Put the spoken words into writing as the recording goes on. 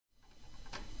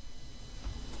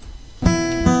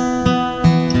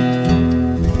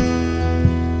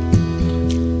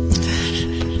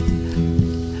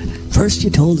first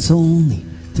you told us only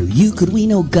through you could we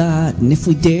know God, and if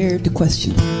we dared to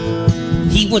question,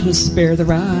 He wouldn't spare the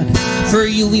rod. For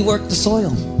you we worked the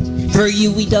soil, for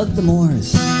you we dug the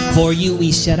moors, for you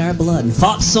we shed our blood and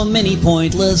fought so many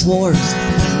pointless wars.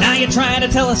 And now you try to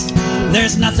tell us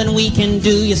there's nothing we can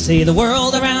do. You say the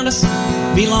world around us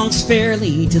belongs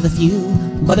fairly to the few,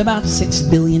 but about 6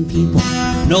 billion people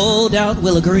no doubt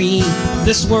will agree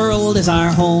this world is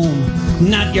our home,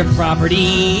 not your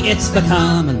property. It's the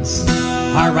commons,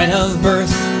 our right of birth.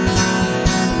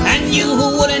 And you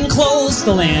who would enclose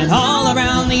the land all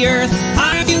around the earth,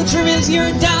 our future is your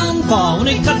downfall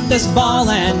when we cut this ball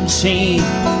and chain.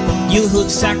 You who'd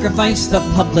sacrifice the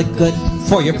public good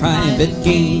for your private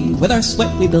gain. With our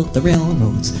sweat we built the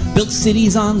railroads, built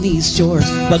cities on these shores,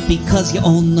 but because you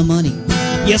own the money,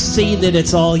 you say that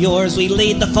it's all yours. We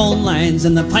laid the phone lines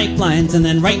and the pipelines, and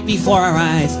then right before our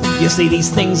eyes, you say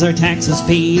these things are taxes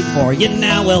paid for. You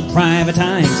now will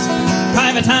privatize.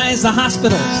 Privatize the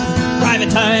hospitals,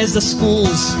 privatize the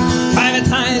schools,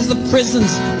 privatize the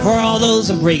prisons for all those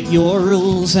who break your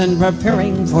rules. And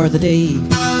preparing for the day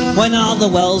when all the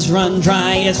wells run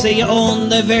dry, you say you own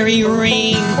the very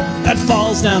rain that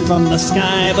falls down from the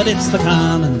sky. But it's the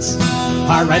commons,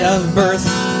 our right of birth.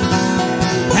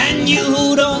 And you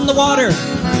who'd own the water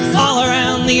all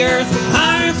around the earth,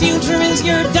 our future is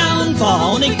your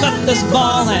downfall when they cut this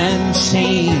ball and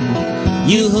chain.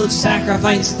 You who'd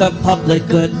sacrifice the public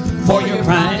good for your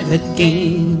private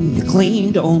gain. You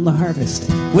claim to own the harvest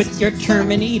with your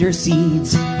Terminator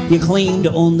seeds. You claim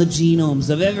to own the genomes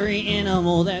of every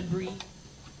animal that breathes.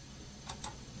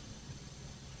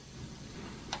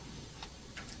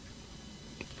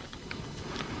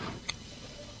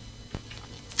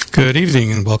 Good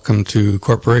evening and welcome to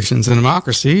Corporations and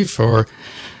Democracy for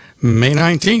May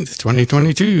 19th,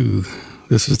 2022.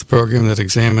 This is the program that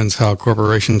examines how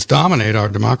corporations dominate our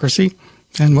democracy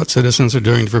and what citizens are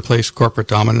doing to replace corporate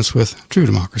dominance with true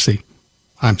democracy.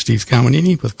 I'm Steve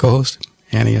Caminiti with co-host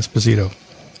Annie Esposito.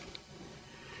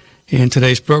 In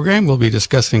today's program, we'll be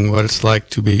discussing what it's like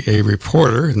to be a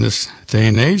reporter in this day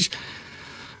and age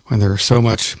when there's so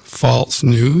much false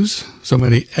news, so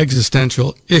many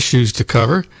existential issues to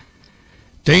cover,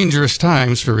 dangerous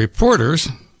times for reporters,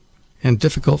 and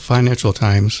difficult financial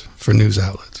times for news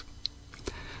outlets.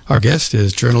 Our guest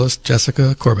is journalist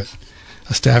Jessica Corbett,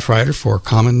 a staff writer for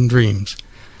Common Dreams.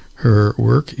 Her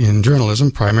work in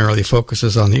journalism primarily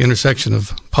focuses on the intersection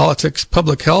of politics,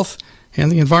 public health, and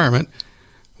the environment,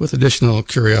 with additional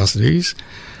curiosities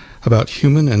about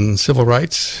human and civil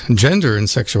rights, gender and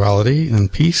sexuality,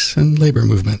 and peace and labor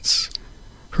movements.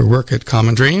 Her work at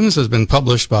Common Dreams has been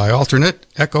published by Alternate,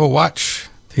 Echo Watch,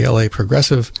 the LA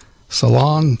Progressive,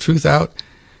 Salon, Truth Out,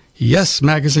 Yes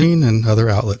Magazine, and other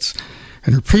outlets.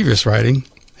 And her previous writing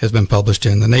has been published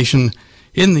in The Nation,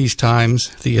 In These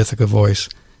Times, The Ithaca Voice,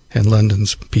 and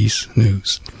London's Peace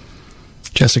News.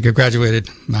 Jessica graduated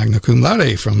magna cum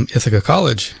laude from Ithaca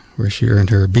College, where she earned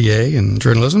her BA in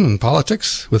journalism and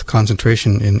politics with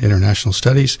concentration in international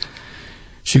studies.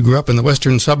 She grew up in the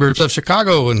western suburbs of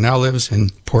Chicago and now lives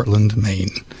in Portland, Maine.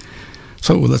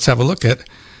 So let's have a look at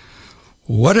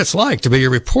what it's like to be a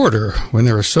reporter when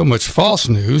there is so much false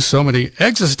news, so many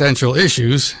existential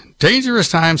issues, dangerous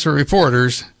times for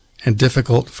reporters, and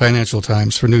difficult financial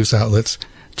times for news outlets.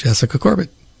 Jessica Corbett,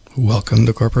 welcome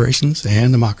to Corporations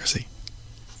and Democracy.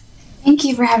 Thank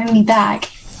you for having me back.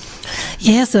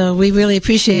 Yeah, so we really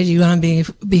appreciate you on being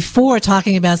before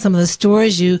talking about some of the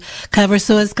stories you cover.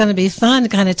 So it's going to be fun to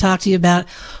kind of talk to you about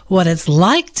what it's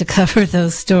like to cover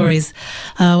those stories.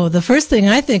 The first thing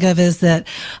I think of is that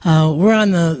we're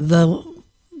on the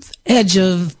edge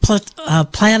of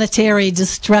planetary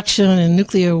destruction and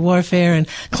nuclear warfare and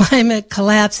climate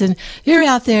collapse, and you're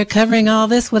out there covering all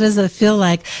this. What does it feel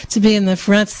like to be in the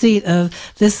front seat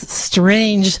of this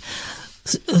strange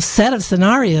set of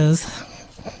scenarios?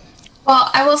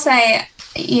 Well, I will say,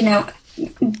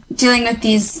 dealing with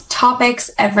these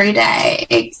topics every day,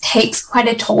 it takes quite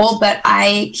a toll, but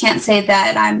I can't say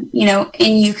that I'm,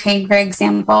 in Ukraine, for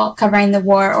example, covering the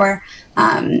war, or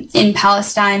in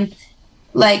Palestine,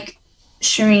 like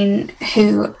Shireen,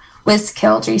 who was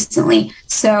killed recently.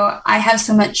 So I have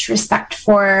so much respect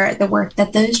for the work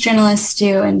that those journalists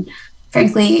do, and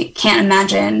frankly, can't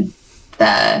imagine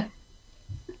the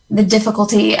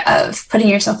difficulty of putting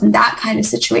yourself in that kind of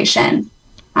situation.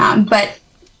 But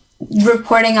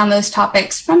reporting on those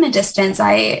topics from a distance,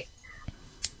 I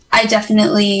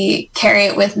definitely carry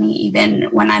it with me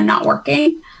even when I'm not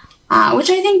working, which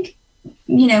I think,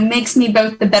 makes me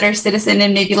both the better citizen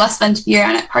and maybe less fun to be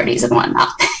around at parties and whatnot.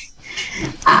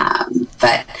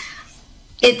 But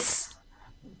it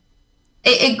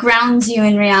grounds you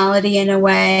in reality in a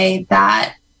way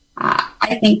that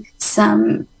I think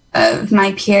some of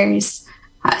my peers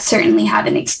certainly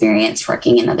haven't experienced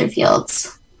working in other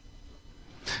fields.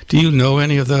 Do you know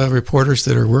any of the reporters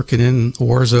that are working in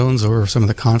war zones or some of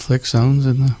the conflict zones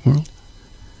in the world?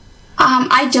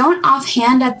 I don't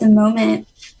offhand at the moment.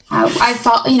 I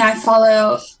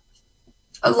follow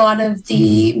a lot of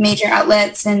the major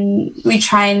outlets, and we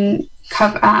try and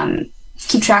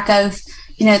keep track of,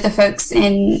 the folks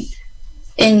in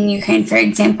Ukraine, for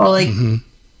example, like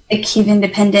the Kyiv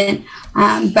Independent.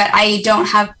 But I don't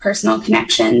have personal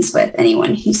connections with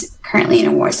anyone who's currently in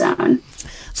a war zone.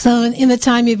 So in the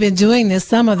time you've been doing this,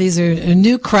 some of these are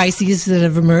new crises that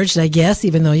have emerged, I guess,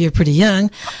 even though you're pretty young.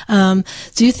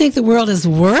 Do you think the world is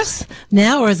worse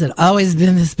now, or has it always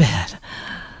been this bad?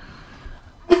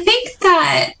 I think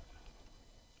that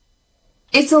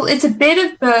it's a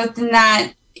bit of both, in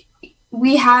that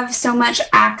we have so much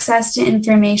access to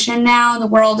information now. The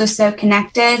world is so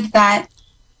connected that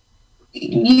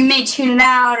you may tune it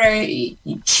out or you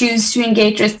choose to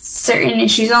engage with certain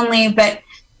issues only, but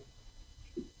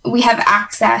we have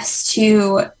access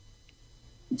to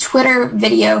Twitter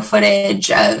video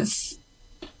footage of,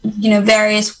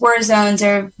 various war zones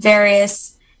or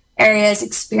various areas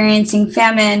experiencing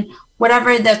famine.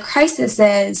 Whatever the crisis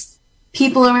is,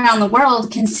 people around the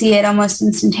world can see it almost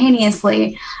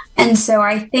instantaneously. And so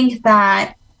I think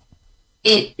that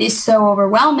it is so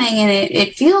overwhelming, and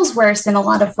it feels worse in a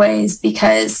lot of ways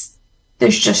because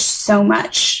there's just so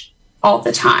much all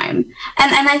the time.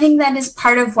 And I think that is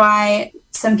part of why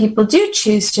some people do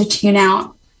choose to tune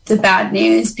out the bad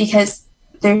news, because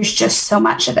there's just so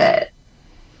much of it.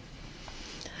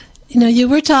 You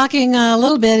were talking a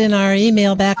little bit in our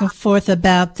email back and forth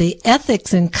about the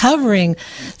ethics in covering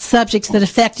subjects that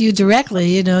affect you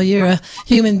directly. You're a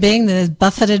human being that is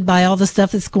buffeted by all the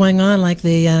stuff that's going on, like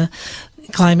the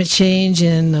climate change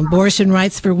and abortion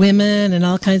rights for women and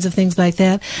all kinds of things like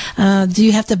that. Do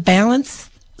you have to balance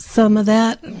some of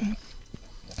that?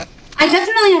 I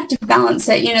definitely have to balance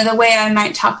it. The way I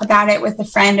might talk about it with a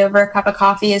friend over a cup of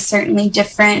coffee is certainly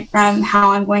different from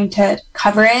how I'm going to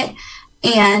cover it.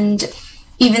 And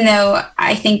even though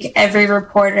I think every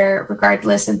reporter,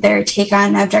 regardless of their take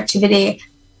on objectivity,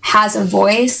 has a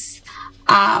voice,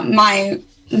 my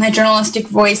journalistic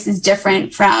voice is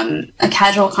different from a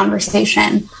casual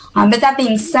conversation. But that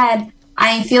being said,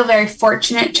 I feel very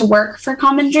fortunate to work for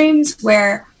Common Dreams,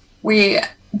 where we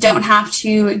don't have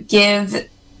to give,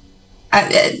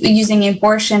 using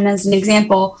abortion as an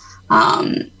example,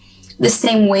 the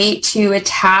same weight to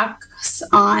attacks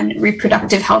on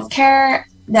reproductive health care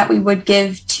that we would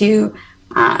give to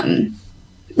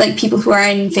people who are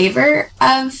in favor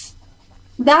of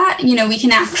that. We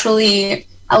can actually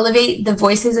elevate the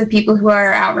voices of people who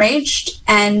are outraged,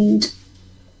 and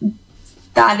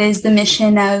that is the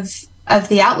mission of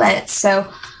the outlet.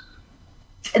 So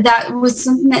that was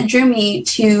something that drew me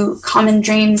to Common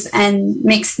Dreams and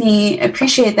makes me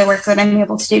appreciate the work that I'm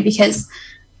able to do, because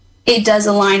it does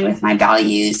align with my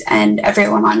values and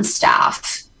everyone on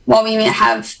staff. While we may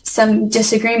have some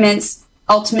disagreements,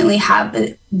 ultimately have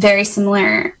a very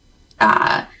similar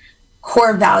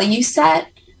core value set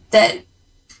that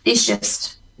is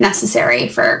just necessary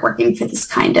for working for this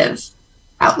kind of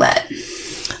outlet.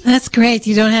 That's great.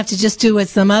 You don't have to just do what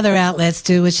some other outlets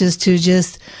do, which is to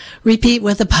just repeat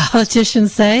what the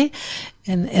politicians say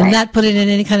and right. Not put it in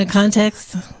any kind of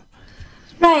context.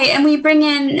 Right. And we bring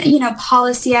in,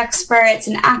 policy experts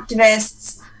and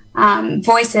activists'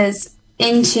 voices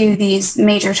into these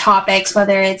major topics,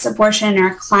 whether it's abortion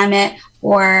or climate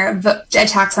or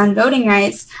attacks on voting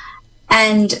rights.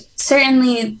 And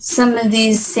certainly some of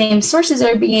these same sources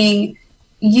are being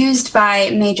used by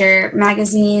major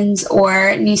magazines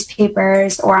or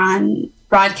newspapers or on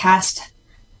broadcast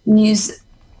news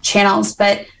channels.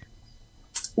 But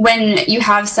when you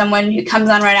have someone who comes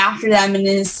on right after them and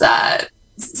is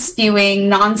spewing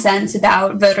nonsense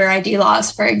about voter ID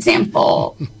laws, for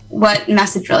example, what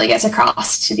message really gets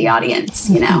across to the audience,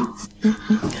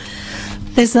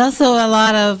 There's also a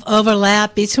lot of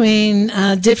overlap between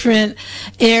different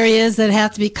areas that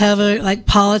have to be covered, like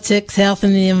politics, health,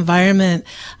 and the environment.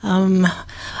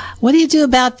 What do you do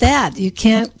about that? You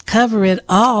can't cover it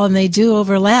all, and they do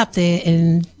overlap.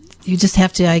 And you just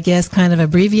have to, I guess, kind of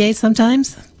abbreviate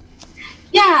sometimes.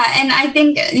 Yeah, and I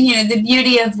think, the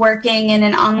beauty of working in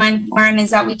an online forum is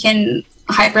that we can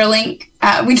hyperlink.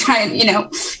 We try and,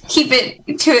 keep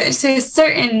it to a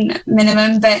certain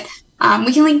minimum, but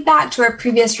we can link back to our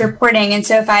previous reporting. And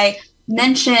so if I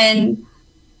mention,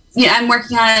 I'm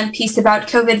working on a piece about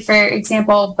COVID, for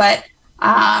example, but,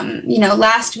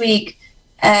 last week,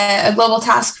 a global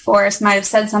task force might have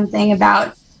said something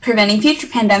about preventing future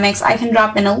pandemics, I can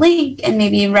drop in a link and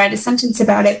maybe write a sentence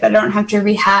about it, but I don't have to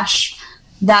rehash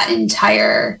that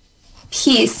entire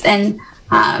piece. And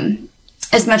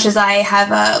as much as I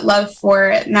have a love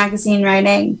for magazine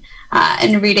writing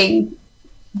and reading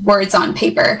words on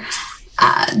paper,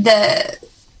 the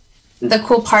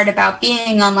cool part about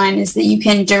being online is that you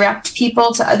can direct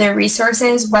people to other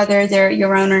resources, whether they're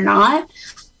your own or not,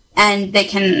 and they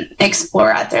can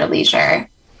explore at their leisure.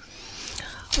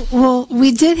 Well,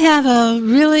 we did have a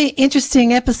really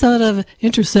interesting episode of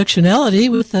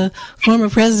Intersectionality with former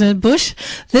President Bush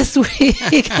this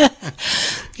week.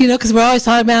 Because we're always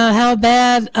talking about how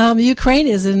bad Ukraine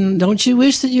is, and don't you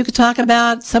wish that you could talk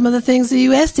about some of the things the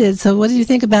U.S. did? So what do you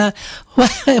think about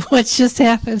what just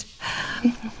happened?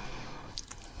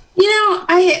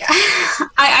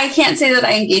 I can't say that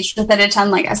I engaged with it a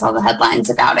ton. Like, I saw the headlines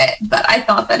about it, but I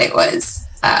thought that it was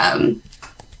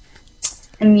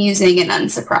amusing and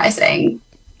unsurprising.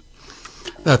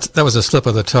 That was a slip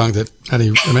of the tongue that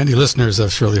many listeners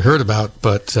have surely heard about,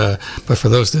 but for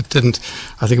those that didn't,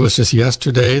 I think it was just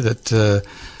yesterday that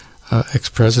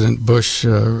ex-President Bush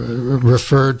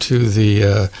referred to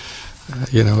the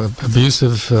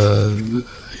abusive,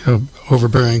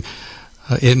 overbearing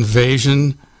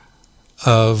invasion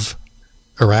of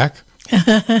Iraq.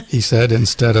 He said,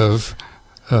 instead of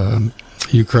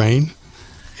Ukraine.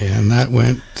 And that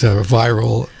went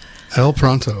viral el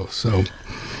pronto. So,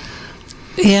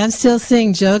 yeah, I'm still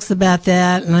seeing jokes about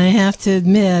that, and I have to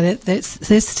admit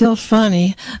it's still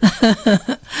funny.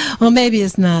 Well, maybe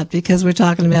it's not, because we're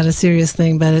talking about a serious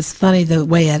thing, but it's funny the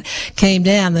way it came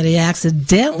down, that he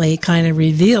accidentally kind of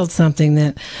revealed something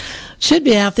that should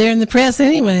be out there in the press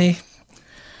anyway.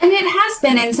 And it has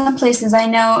been in some places. I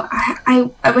know,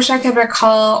 I wish I could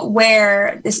recall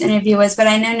where this interview was, but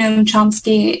I know Noam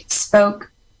Chomsky spoke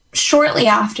shortly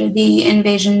after the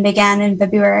invasion began in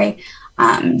February,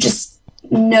 just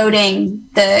noting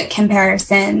the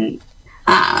comparison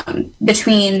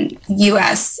between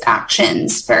U.S.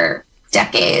 actions for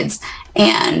decades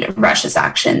and Russia's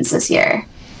actions this year.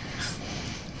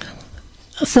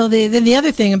 So the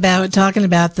other thing about talking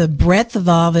about the breadth of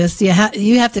all this, you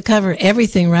have to cover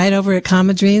everything, right, over at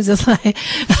Common Dreams. It's like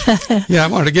yeah, I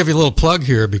wanted to give you a little plug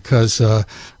here, because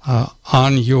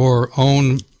on your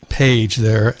own page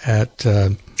there at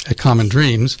Common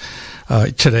Dreams,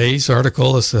 today's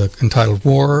article is entitled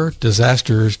 "War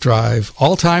Disasters Drive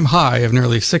All-Time High of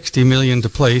Nearly 60 Million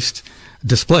Displaced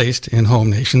in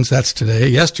Home Nations." That's today.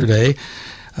 Yesterday,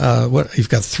 you've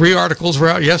got 3 articles were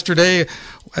out yesterday.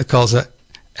 It calls it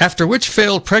 "After Which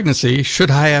Failed Pregnancy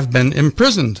Should I Have Been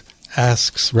Imprisoned?"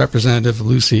 asks Representative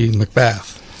Lucy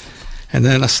McBath. And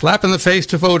then a slap in the face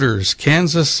to voters.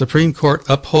 Kansas Supreme Court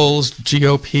upholds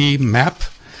GOP map.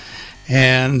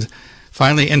 And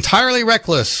finally, entirely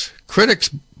reckless. Critics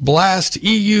blast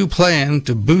EU plan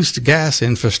to boost gas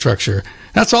infrastructure.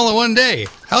 That's all in one day.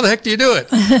 How the heck do you do it?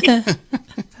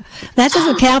 That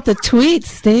doesn't count the tweets,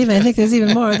 Steve. I think there's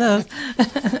even more of those.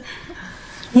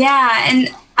 Yeah, and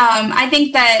I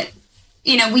think that,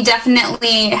 we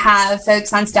definitely have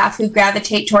folks on staff who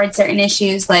gravitate towards certain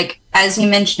issues. Like, as you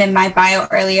mentioned in my bio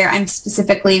earlier, I'm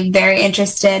specifically very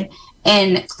interested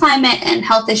in climate and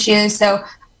health issues. So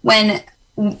when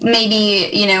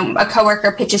maybe, a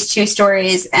coworker pitches 2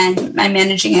 stories and my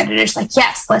managing editor's like,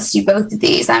 yes, let's do both of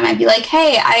these, I might be like,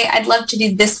 hey, I'd love to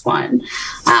do this one.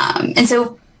 And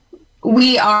so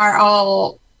we are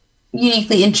all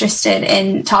uniquely interested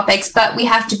in topics, but we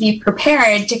have to be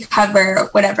prepared to cover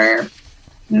whatever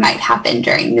might happen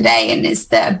during the day and is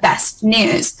the best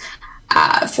news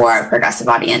for our progressive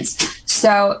audience.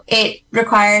 So it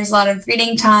requires a lot of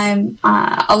reading time,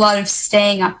 a lot of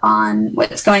staying up on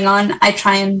what's going on. I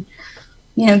try and,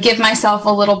 give myself a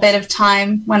little bit of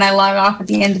time when I log off at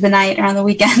the end of the night or on the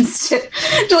weekends to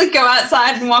go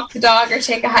outside and walk the dog or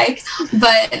take a hike.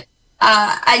 But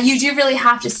you do really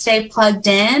have to stay plugged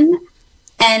in.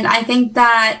 And I think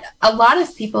that a lot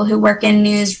of people who work in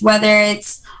news, whether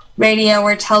it's radio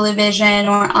or television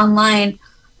or online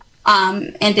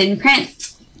and in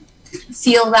print,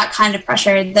 feel that kind of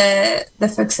pressure.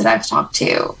 The folks that I've talked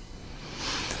to,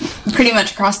 pretty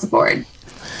much across the board.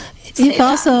 You've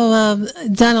also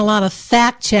done a lot of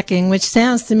fact checking, which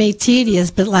sounds to me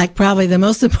tedious, but like probably the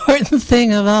most important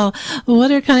thing of all. What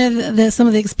are kind of some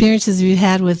of the experiences you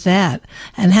had with that,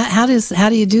 and how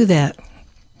do you do that?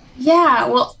 Yeah,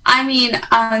 well, I mean,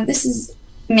 this is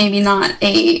maybe not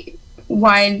a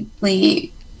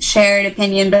widely shared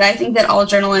opinion, but I think that all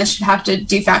journalists should have to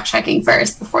do fact checking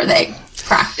first before they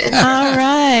practice. All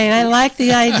right, I like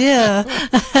the idea.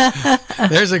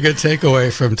 There's a good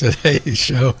takeaway from today's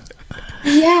show.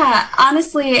 Yeah,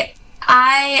 honestly,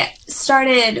 I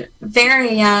started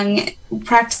very young,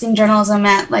 practicing journalism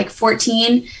at like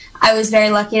 14. I was very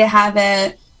lucky to have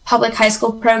a public high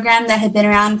school program that had been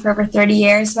around for over 30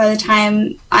 years by the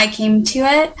time I came to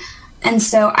it. And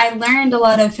so I learned a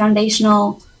lot of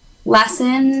foundational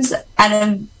lessons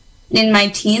in my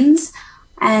teens.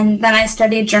 And then I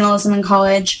studied journalism in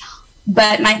college.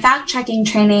 But my fact-checking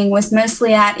training was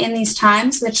mostly at In These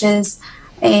Times, which is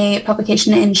a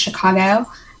publication in Chicago.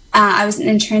 I was an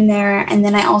intern there, and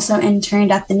then I also interned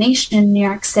at The Nation in New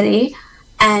York City.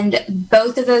 And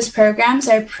both of those programs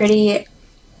are pretty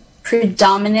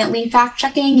predominantly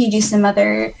fact-checking. You do some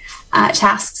other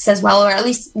tasks as well, or at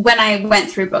least when I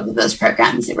went through both of those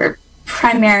programs, they were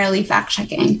primarily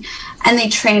fact-checking. And they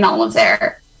train all of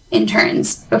their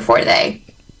interns before they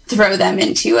throw them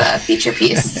into a feature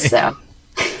piece. So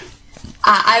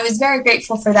I was very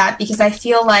grateful for that, because I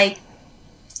feel like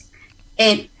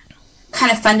it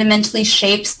kind of fundamentally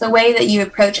shapes the way that you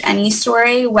approach any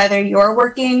story, whether you're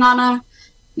working on a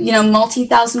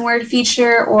multi-thousand word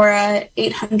feature or a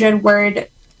 800 word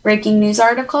breaking news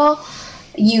article.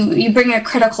 You bring a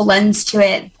critical lens to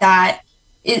it that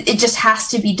it just has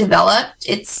to be developed.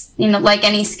 It's, like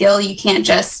any skill, you can't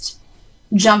just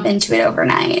jump into it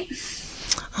overnight.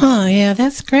 Oh, yeah,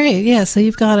 that's great. Yeah, so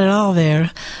you've got it all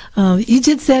there. You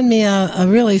did send me a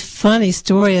really funny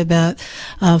story about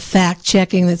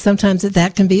fact-checking, that sometimes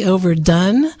that can be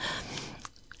overdone.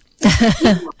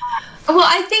 Well,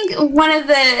 I think one of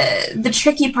the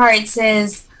tricky parts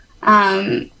is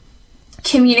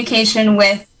communication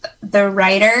with the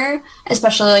writer,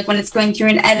 especially like when it's going through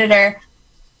an editor.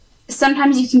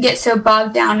 Sometimes you can get so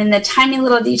bogged down in the tiny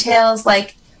little details,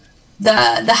 like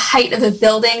the height of a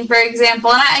building, for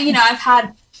example. And I've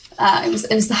had it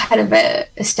was the height of a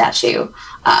statue,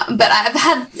 but I've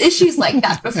had issues like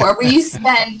that before, where you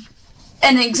spend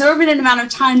an exorbitant amount of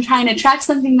time trying to track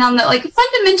something down that like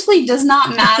fundamentally does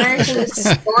not matter to the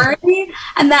story.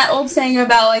 And that old saying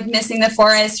about like missing the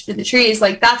forest for the trees,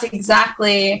 like that's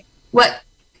exactly what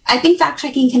I think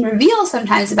fact-checking can reveal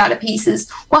sometimes about a piece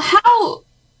is, well, how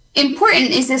important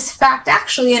is this fact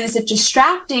actually, and is it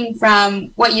distracting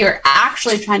from what you're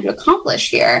actually trying to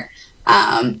accomplish here?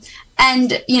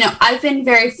 And, I've been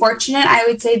very fortunate. I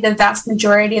would say the vast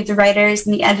majority of the writers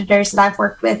and the editors that I've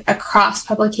worked with across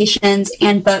publications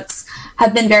and books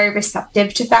have been very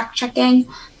receptive to fact-checking.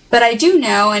 But I do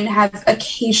know and have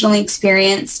occasionally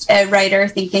experienced a writer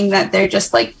thinking that they're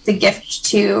just like the gift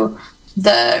to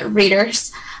the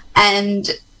readers and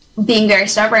being very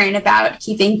stubborn about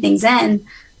keeping things in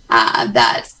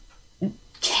that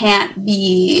can't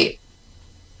be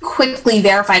quickly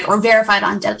verified or verified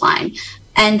on deadline.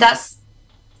 And that's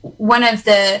one of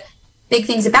the big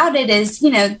things about it is,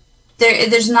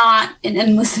 there's not an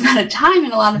endless amount of time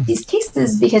in a lot of these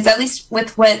cases, because at least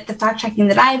with what the fact checking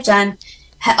that I've done,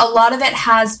 a lot of it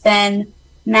has been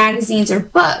magazines or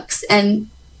books, and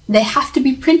they have to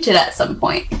be printed at some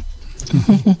point.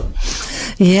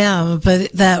 Yeah,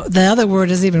 but the other word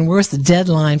is even worse. The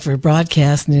deadline for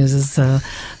broadcast news is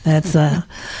that's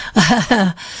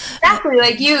exactly,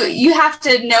 like you have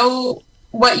to know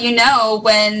what you know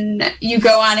when you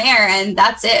go on air, and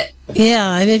that's it.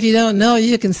 Yeah, and if you don't know,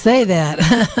 you can say that.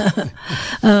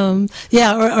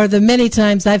 Or the many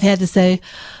times I've had to say,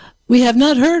 we have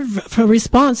not heard a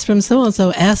response from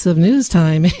so-and-so as of news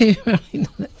time. You know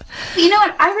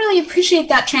what? I really appreciate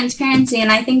that transparency,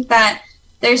 and I think that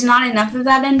there's not enough of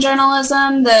that in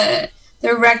journalism. The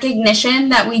recognition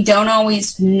that we don't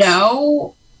always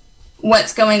know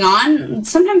what's going on.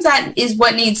 Sometimes that is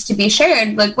what needs to be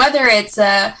shared, like whether it's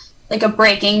a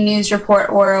breaking news report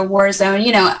or a war zone.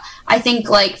 I think,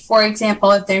 like, for example,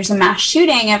 if there's a mass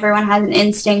shooting, everyone has an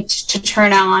instinct to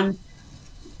turn on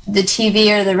the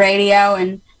TV or the radio,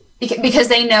 and because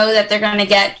they know that they're going to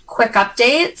get quick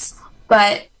updates.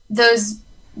 But those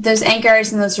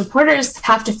anchors and those reporters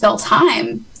have to fill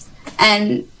time,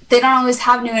 and they don't always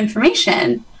have new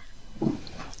information.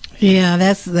 Yeah,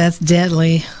 that's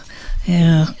deadly.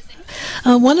 Yeah.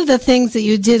 One of the things that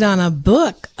you did on a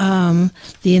book, The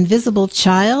Invisible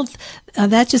Child,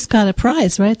 that just got a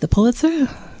prize, right? The Pulitzer?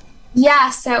 Yeah,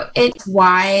 so it's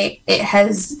why it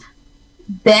has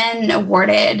been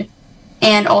awarded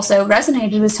and also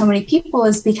resonated with so many people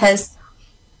is because,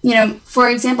 for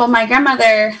example, my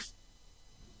grandmother,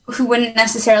 who wouldn't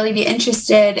necessarily be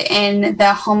interested in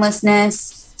the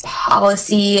homelessness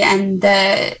policy and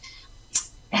the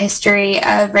history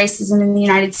of racism in the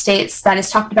United States that is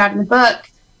talked about in the book,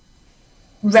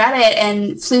 read it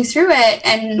and flew through it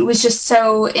and was just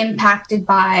so impacted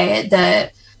by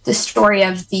the story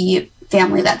of the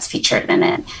family that's featured in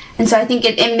it. And so I think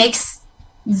it makes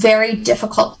very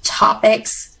difficult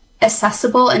topics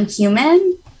accessible and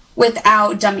human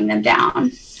without dumbing them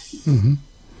down. Mm-hmm.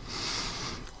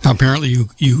 Now, apparently,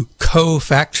 you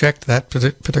co-fact checked that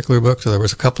particular book. So there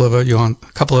was a couple of you on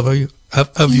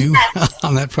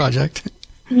that project.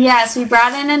 Yes, we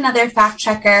brought in another fact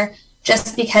checker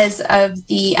just because of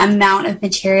the amount of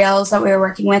materials that we were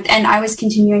working with, and I was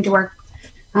continuing to work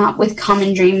with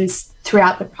Common Dreams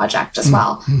throughout the project as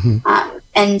well. Mm-hmm.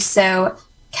 And so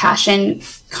Cashin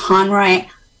Conroy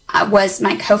was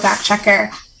my co-fact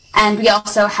checker. And we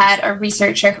also had a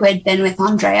researcher who had been with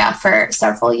Andrea for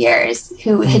several years,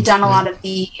 who had done a lot of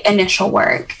the initial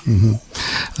work. Mm-hmm.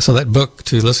 So that book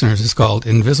to listeners is called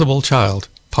Invisible Child,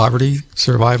 Poverty,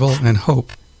 Survival, and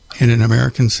Hope in an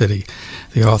American City.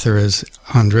 The author is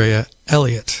Andrea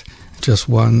Elliott, just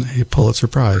won a Pulitzer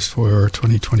Prize for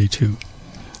 2022.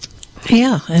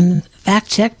 Yeah, and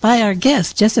fact-checked by our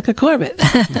guest, Jessica Corbett.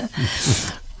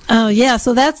 Oh, yeah,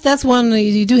 so that's one.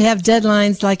 You do have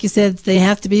deadlines, like you said, they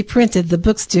have to be printed, the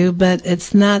books do, but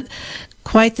it's not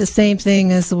quite the same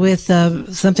thing as with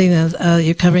something that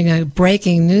you're covering a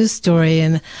breaking news story.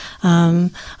 And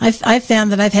I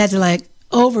found that I've had to, like,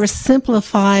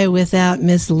 oversimplify without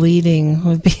misleading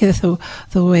would be the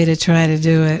way to try to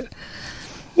do it.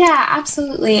 Yeah,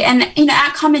 absolutely. And,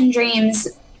 at Common Dreams,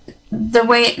 the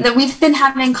way that we've been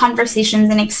having conversations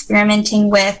and experimenting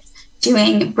with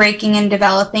doing breaking and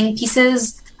developing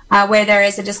pieces where there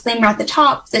is a disclaimer at the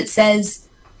top that says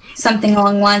something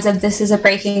along the lines of, this is a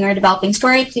breaking or developing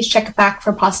story, please check back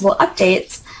for possible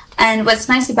updates. And what's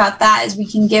nice about that is we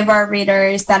can give our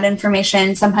readers that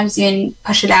information, sometimes even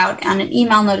push it out on an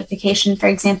email notification, for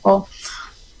example.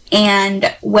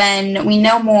 And when we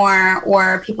know more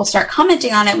or people start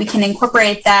commenting on it, we can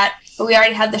incorporate that, but we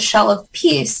already have the shell of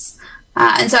peace.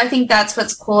 And so I think that's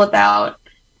what's cool about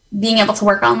being able to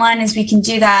work online, is we can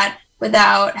do that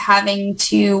without having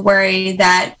to worry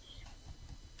that,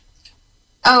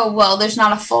 oh, well, there's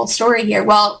not a full story here.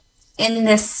 Well, in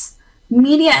this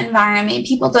media environment,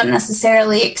 people don't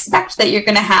necessarily expect that you're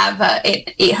going to have an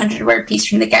 800-word piece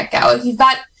from the get-go. If you've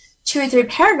got 2 or 3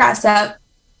 paragraphs up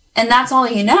and that's all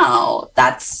you know,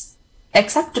 that's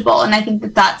acceptable. And I think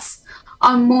that that's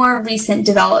a more recent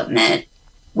development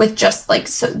with just like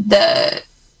the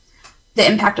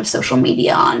impact of social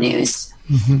media on news.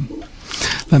 Mm-hmm.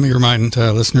 Let me remind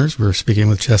listeners, we're speaking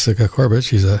with Jessica Corbett.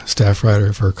 She's a staff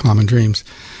writer for Common Dreams,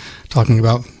 talking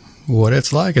about what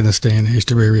it's like in this day and age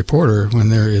to be a reporter when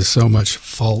there is so much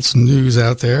false news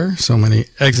out there, so many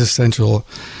existential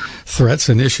threats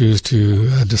and issues to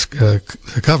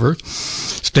cover.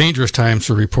 It's dangerous times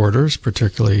for reporters,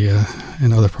 particularly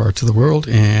in other parts of the world,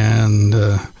 and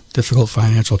difficult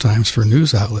financial times for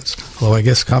news outlets. Although I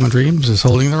guess Common Dreams is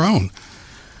holding their own.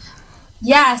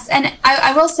 Yes, and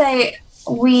I will say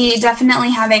we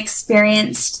definitely have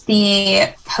experienced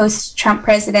the post-Trump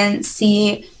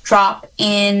presidency drop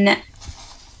in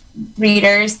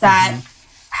readers that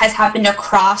has happened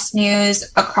across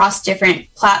news, across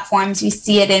different platforms. We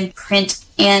see it in print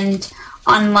and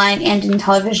online and in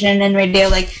television and radio.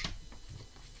 Like,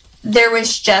 there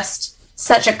was just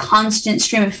such a constant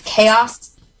stream of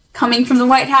chaos coming from the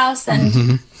White House,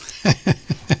 and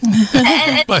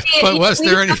but was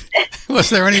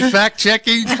there any fact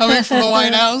checking coming from the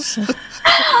White House?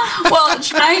 Well,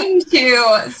 trying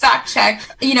to fact check,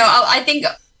 I think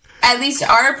at least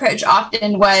our approach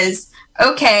often was,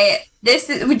 okay,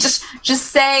 we just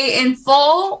say in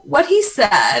full what he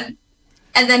said,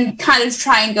 and then kind of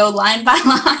try and go line by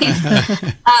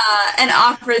line and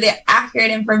offer the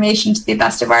accurate information to the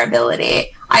best of our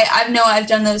ability. I've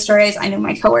done those stories. I know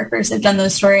my coworkers have done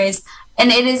those stories,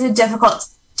 and it is a difficult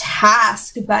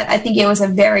task, but I think it was a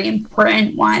very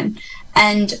important one.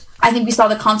 And I think we saw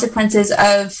the consequences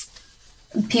of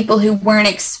people who weren't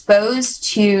exposed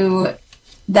to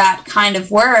that kind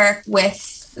of work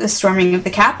with the storming of the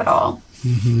Capitol.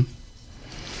 Mm-hmm.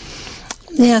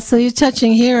 Yeah, so you're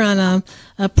touching here on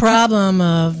a problem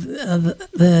of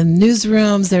the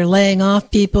newsrooms. They're laying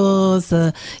off people. It's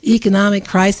an economic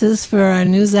crisis for our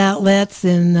news outlets.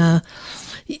 And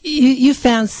you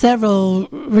found several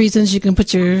reasons you can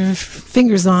put your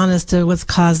fingers on as to what's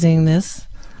causing this.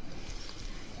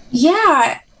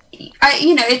 Yeah,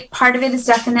 part of it is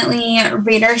definitely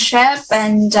readership,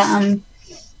 and that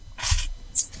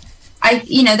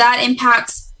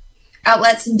impacts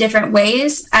outlets in different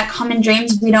ways. At Common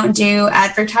Dreams, we don't do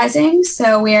advertising,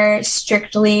 so we're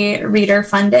strictly reader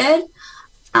funded.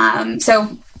 Our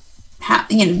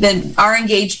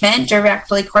engagement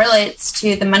directly correlates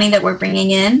to the money that we're bringing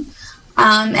in.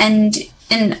 And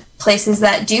in places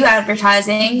that do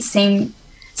advertising, same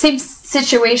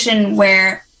situation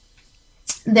where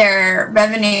their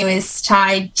revenue is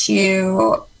tied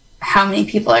to how many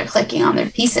people are clicking on their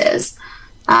pieces.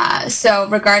 So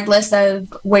regardless of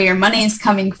where your money is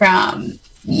coming from,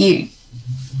 you,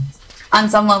 on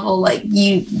some level, like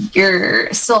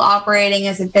you're still operating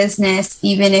as a business,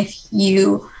 even if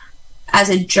you, as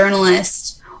a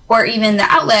journalist or even the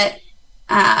outlet,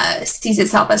 sees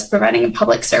itself as providing a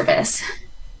public service.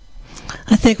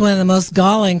 I think one of the most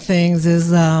galling things is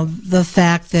the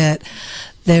fact that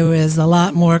there was a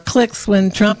lot more clicks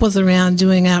when Trump was around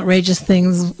doing outrageous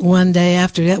things one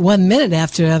minute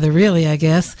after the other, really, I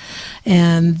guess.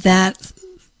 And that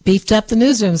beefed up the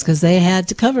newsrooms because they had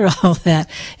to cover all that.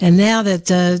 And now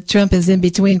that Trump is in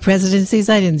between presidencies,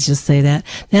 I didn't just say that.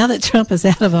 Now that Trump is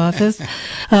out of office,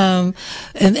 and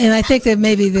I think that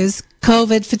maybe there's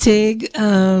COVID fatigue.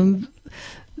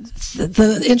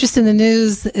 The interest in the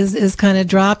news is kind of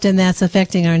dropped, and that's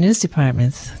affecting our news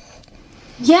departments.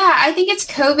 Yeah, I think it's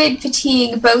COVID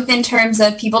fatigue, both in terms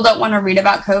of people don't want to read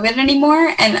about COVID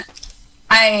anymore. And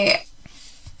I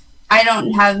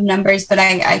don't have numbers, but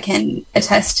I can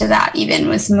attest to that even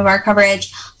with some of our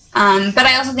coverage. But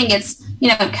I also think it's,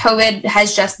 COVID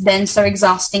has just been so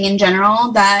exhausting in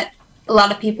general that a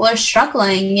lot of people are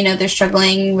struggling. They're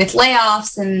struggling with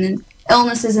layoffs and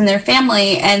illnesses in their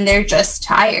family, and they're just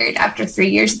tired after 3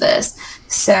 years of this.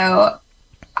 So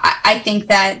I think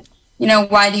that,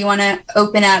 why do you want to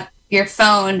open up your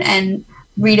phone and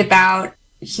read about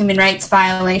human rights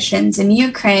violations in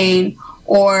Ukraine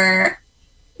or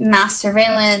mass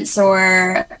surveillance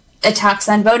or attacks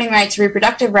on voting rights,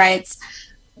 reproductive rights,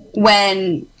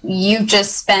 when you've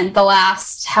just spent the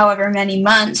last however many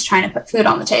months trying to put food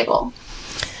on the table?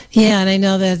 Yeah, and I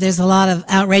know that there's a lot of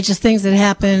outrageous things that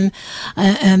happen,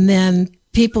 and then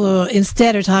people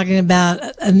instead are talking about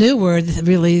a new word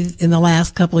really in the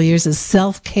last couple of years is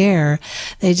self-care.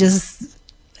 They just,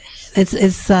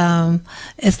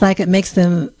 it's like it makes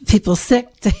people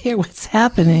sick to hear what's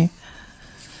happening.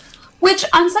 Which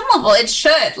on some level it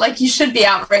should, you should be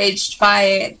outraged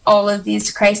by all of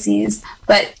these crises.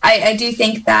 But I do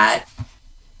think that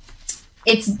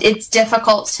it's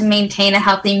difficult to maintain a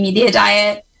healthy media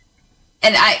diet.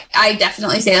 And I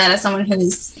definitely say that as someone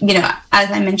who's,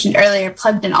 as I mentioned earlier,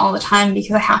 plugged in all the time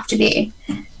because I have to be.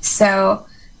 So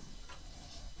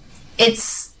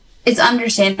it's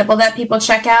understandable that people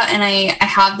check out. And I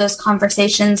have those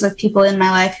conversations with people in my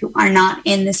life who are not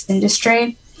in this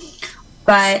industry.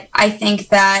 But I think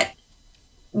that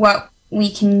what we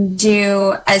can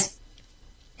do as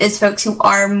folks who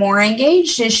are more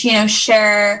engaged is,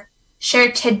 share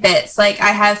tidbits. I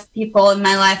have people in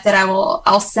my life that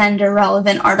I'll send a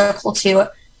relevant article to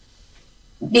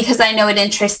because I know it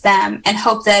interests them and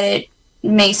hope that it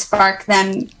may spark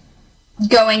them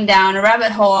going down a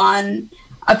rabbit hole on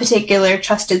a particular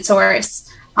trusted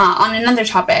source on another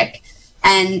topic,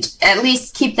 and at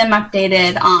least keep them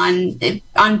updated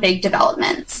on big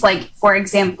developments. For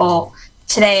example,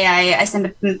 today I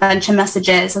sent a bunch of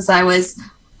messages as I was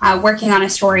working on a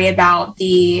story about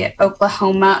the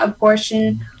Oklahoma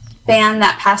abortion ban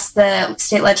that passed the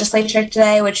state legislature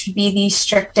today, which would be the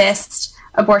strictest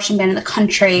abortion ban in the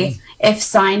country if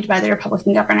signed by the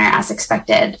Republican governor as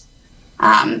expected,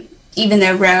 even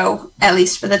though Roe, at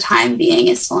least for the time being,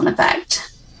 is still in effect.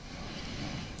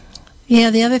 Yeah,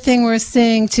 the other thing we're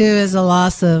seeing, too, is a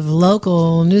loss of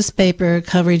local newspaper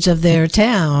coverage of their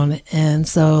town. And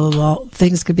so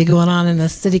things could be going on in the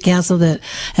city council that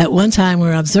at one time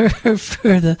were observed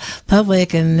for the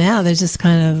public, and now they're just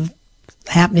kind of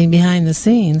happening behind the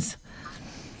scenes.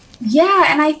 Yeah,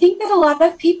 and I think that a lot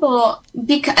of people,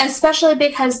 especially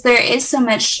because there is so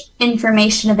much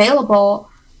information available,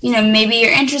 maybe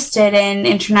you're interested in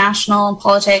international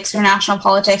politics or national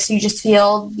politics, you just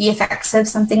feel the effects of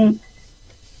something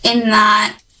in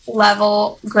that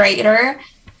level greater.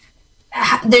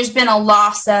 There's been a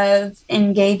loss of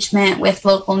engagement with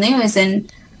local news,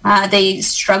 and they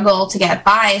struggle to get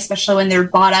by, especially when they're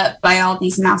bought up by all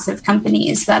these massive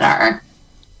companies that are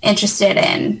interested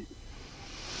in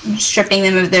stripping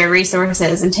them of their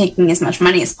resources and taking as much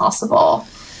money as possible.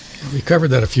 We covered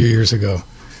that a few years ago.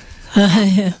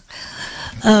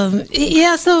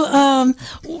 So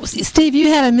Steve, you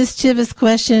had a mischievous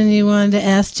question you wanted to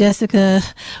ask Jessica,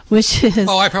 which is...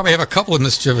 Oh, I probably have a couple of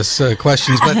mischievous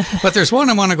questions, but there's one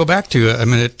I want to go back to a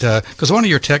minute, because one of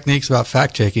your techniques about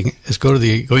fact-checking is going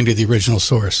to the original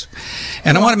source.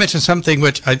 And I want to mention something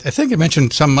which I think I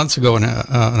mentioned some months ago on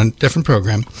a different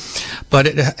program, but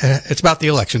it's about the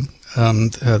election.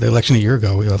 The election a year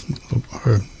ago,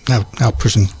 or now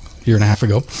pushing a year and a half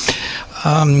ago.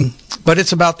 But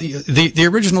it's about the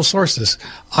original sources.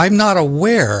 I'm not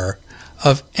aware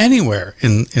of anywhere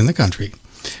in the country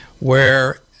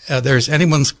where there's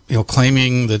anyone's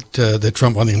claiming that that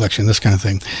Trump won the election, this kind of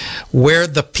thing, where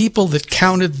the people that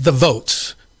counted the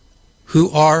votes,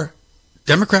 who are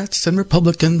Democrats and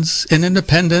Republicans and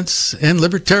independents and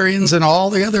libertarians and all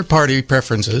the other party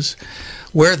preferences,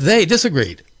 where they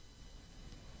disagreed.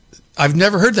 I've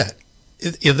never heard that.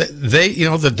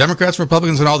 The Democrats,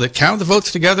 Republicans, and all that count the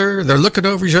votes together. They're looking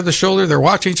over each other's shoulder. They're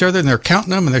watching each other, and they're counting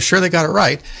them, and they're sure they got it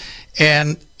right.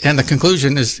 And the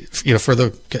conclusion is, for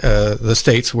the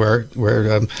states where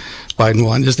Biden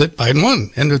won, is that Biden won.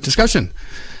 End of discussion.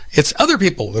 It's other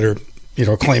people that are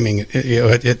claiming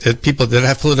people that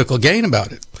have political gain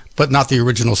about it, but not the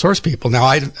original source people. Now,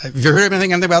 have you heard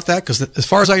anything about that? Because as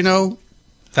far as I know,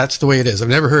 that's the way it is. I've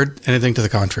never heard anything to the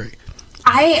contrary.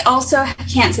 I also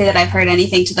can't say that I've heard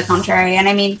anything to the contrary. And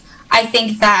I mean, I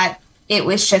think that it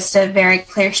was just a very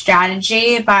clear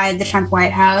strategy by the Trump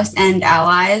White House and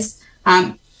allies,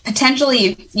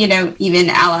 potentially, even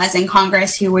allies in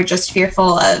Congress who were just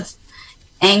fearful of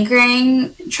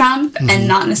angering Trump and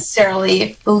not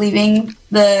necessarily believing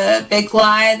the big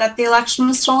lie that the election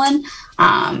was stolen.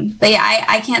 But yeah,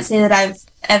 I can't say that I've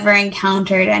ever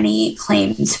encountered any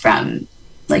claims from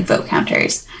vote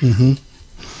counters. Mm-hmm.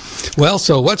 Well,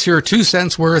 so what's your 2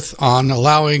 cents worth on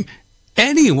allowing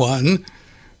anyone,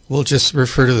 we'll just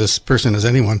refer to this person as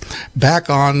anyone,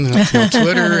 back on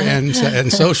Twitter and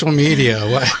social media?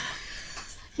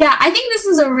 Yeah, I think this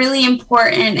is a really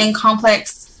important and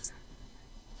complex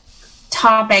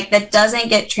topic that doesn't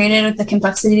get treated with the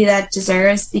complexity that it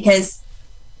deserves, because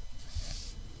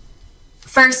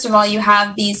first of all, you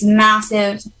have these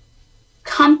massive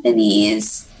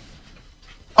companies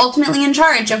ultimately in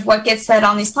charge of what gets said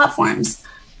on these platforms.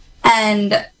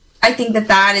 And I think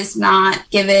that is not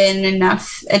given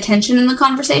enough attention in the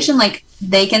conversation.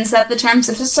 They can set the terms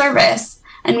of service.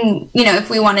 And, if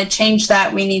we want to change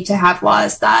that, we need to have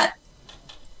laws that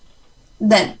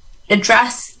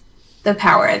address the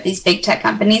power of these big tech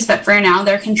companies. But for now,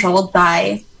 they're controlled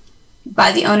by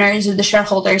the owners or the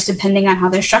shareholders, depending on how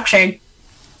they're structured.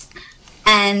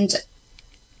 And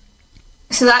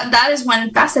so that is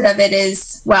one facet of it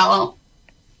is, well,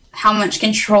 how much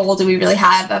control do we really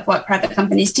have of what private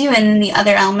companies do? And then the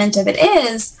other element of it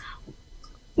is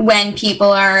when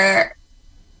people are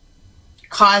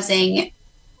causing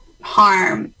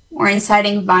harm or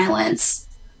inciting violence,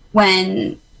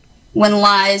 when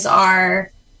lies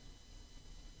are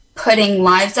putting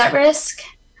lives at risk,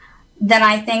 then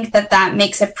I think that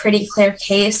makes a pretty clear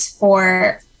case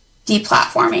for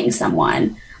deplatforming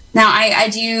someone. Now, I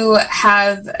do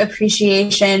have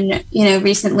appreciation,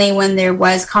 recently when there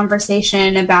was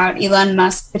conversation about Elon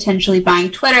Musk potentially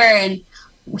buying Twitter, and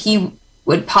he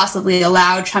would possibly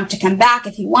allow Trump to come back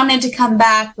if he wanted to come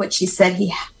back, which he said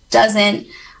he doesn't.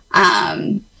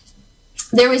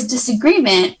 There was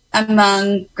disagreement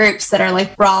among groups that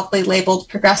are broadly labeled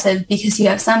progressive, because you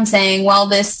have some saying, well,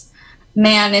 this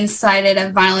man incited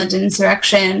a violent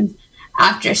insurrection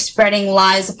after spreading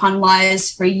lies upon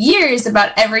lies for years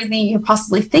about everything you could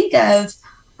possibly think of.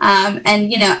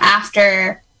 And,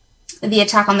 after the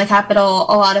attack on the Capitol,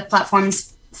 a lot of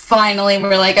platforms finally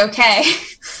were like, okay,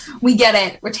 we get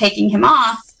it. We're taking him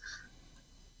off.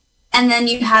 And then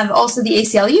you have also the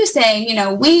ACLU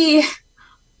saying,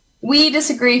 we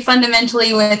disagree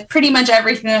fundamentally with pretty much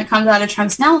everything that comes out of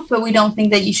Trump's mouth, but we don't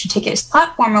think that you should take his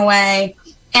platform away.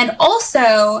 And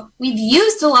also, we've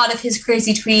used a lot of his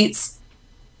crazy tweets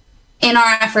in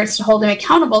our efforts to hold him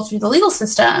accountable through the legal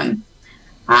system.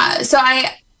 So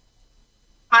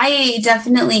I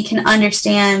definitely can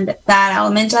understand that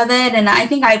element of it. And I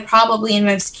think I probably, in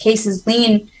most cases,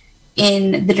 lean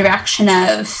in the direction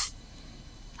of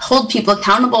hold people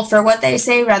accountable for what they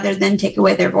say rather than take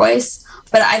away their voice.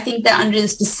 But I think that under the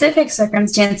specific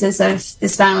circumstances of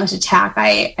this violent attack,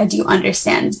 I do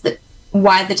understand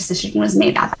why the decision was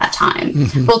made at that time,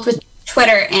 both with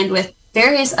Twitter and with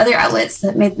various other outlets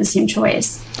that made the same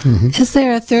choice. Is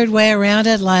there a third way around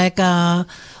it,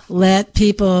 let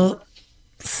people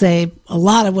say a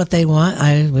lot of what they want?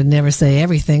 I would never say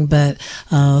everything, but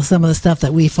some of the stuff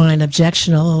that we find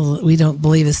objectionable, we don't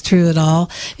believe is true at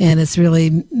all, and it's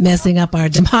really messing up our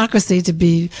democracy, to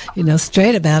be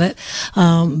straight about it.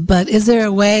 But is there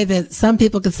a way that some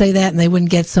people could say that and they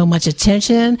wouldn't get so much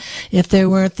attention if there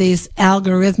weren't these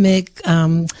algorithmic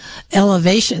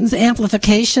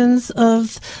amplifications of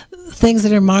things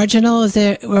that are marginal? Is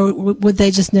there, or would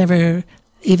they just never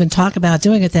even talk about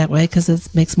doing it that way because it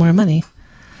makes more money?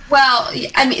 Well,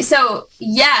 I mean, so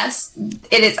yes,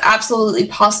 it is absolutely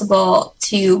possible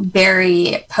to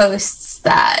bury posts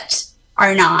that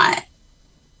are not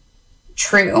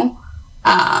true.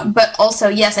 But also,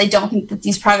 yes, I don't think that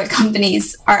these private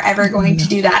companies are ever going to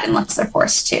do that unless they're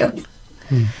forced to.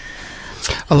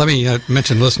 Let me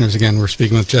mention, listeners, again, we're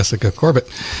speaking with Jessica Corbett,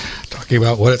 talking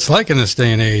about what it's like in this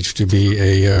day and age to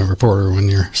be a reporter when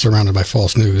you're surrounded by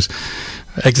false news,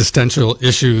 existential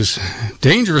issues,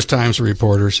 dangerous times for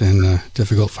reporters, and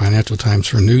difficult financial times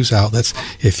for news outlets.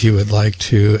 If you would like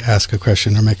to ask a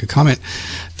question or make a comment,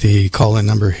 the call-in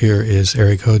number here is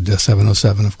area code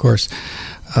 707, of course,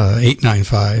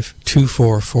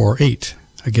 895-2448.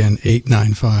 Again,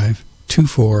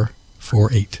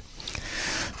 895-2448.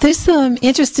 There's some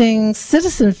interesting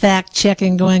citizen fact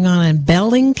checking going on in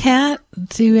Bellingcat.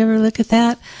 Do you ever look at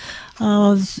that?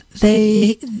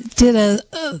 They did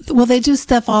they do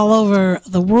stuff all over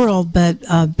the world, but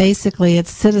basically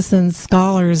it's citizen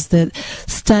scholars that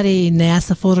study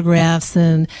NASA photographs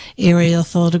and aerial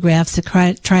photographs to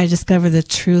try to discover the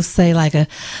truth, say like a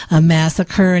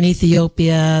massacre in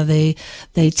Ethiopia. They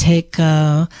take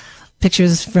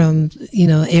pictures from,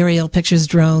 aerial pictures,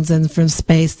 drones, and from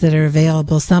space that are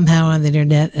available somehow on the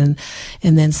internet, and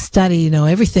then study,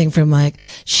 everything from like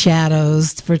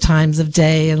shadows for times of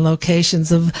day and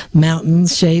locations of mountain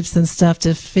shapes and stuff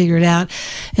to figure it out.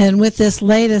 And with this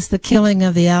latest, the killing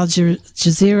of the Al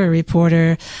Jazeera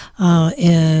reporter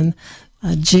in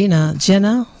Jinnah,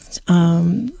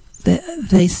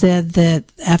 they said that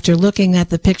after looking at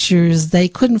the pictures, they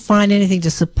couldn't find anything to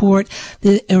support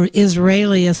the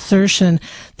Israeli assertion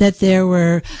that there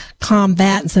were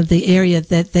combatants of the area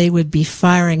that they would be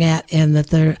firing at, and that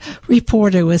the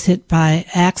reporter was hit by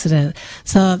accident.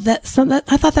 So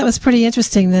I thought that was pretty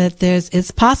interesting, that it's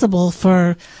possible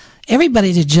for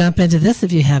everybody to jump into this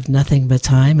if you have nothing but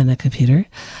time and a computer.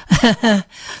 Yeah,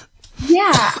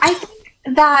 I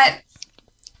think that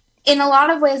in a lot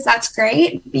of ways, that's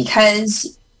great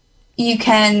because you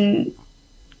can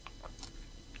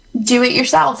do it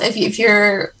yourself if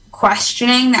you're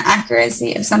questioning the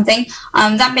accuracy of something.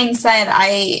 That being said,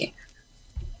 I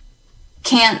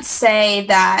can't say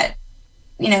that,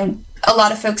 a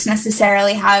lot of folks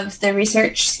necessarily have the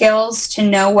research skills to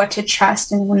know what to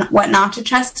trust and what not to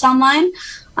trust online.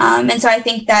 And so I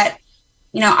think that,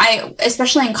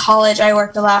 especially in college, I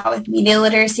worked a lot with media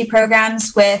literacy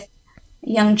programs with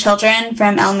young children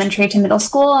from elementary to middle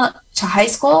school to high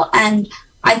school. And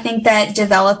I think that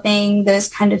developing those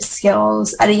kind of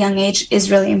skills at a young age is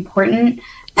really important.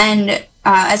 And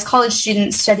as college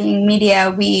students studying media,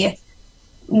 we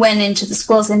went into the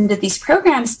schools and did these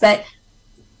programs. But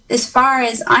as far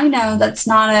as I know, that's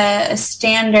not a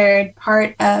standard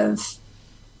part of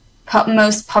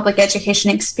most public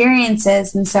education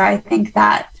experiences. And so I think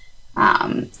that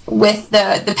with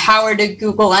the power to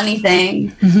Google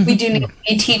anything, we do need to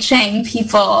be teaching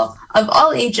people of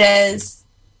all ages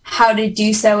how to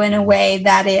do so in a way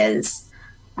that is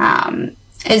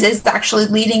actually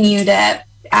leading you to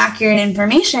accurate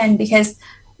information. Because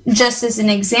just as an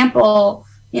example,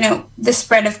 the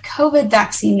spread of COVID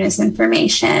vaccine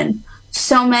misinformation,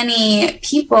 so many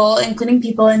people, including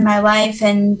people in my life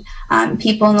and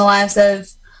people in the lives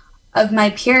of my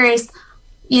peers,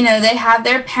 they have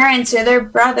their parents or their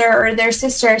brother or their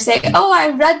sister say, "Oh,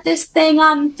 I read this thing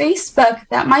on Facebook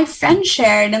that my friend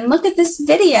shared, and look at this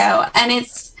video." And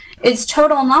it's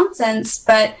total nonsense,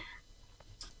 but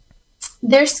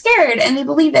they're scared and they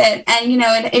believe it. And,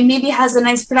 it maybe has a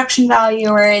nice production value,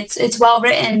 or it's well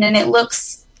written and it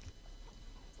looks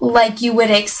like you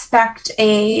would expect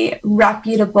a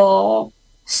reputable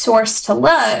source to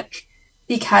look,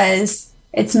 because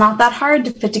it's not that hard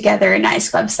to put together a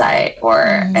nice website or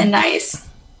a nice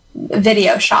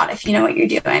video shot if you know what you're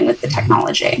doing with the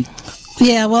technology.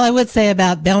 Yeah, well, I would say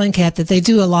about Bellingcat that they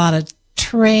do a lot of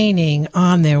training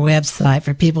on their website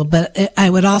for people, but I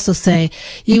would also say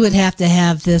you would have to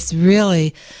have this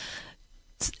really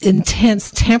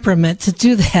intense temperament to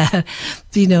do that,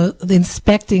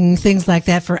 inspecting things like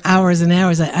that for hours and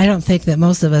hours. I don't think that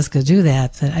most of us could do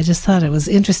that, but I just thought it was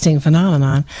an interesting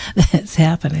phenomenon that's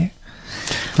happening.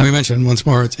 Let me mention once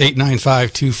more, it's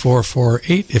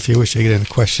 895-2448 if you wish to get in a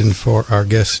question for our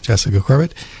guest, Jessica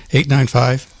Corbett,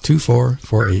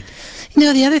 895-2448.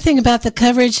 The other thing about the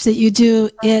coverage that you do,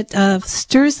 it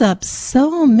stirs up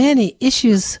so many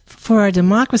issues for our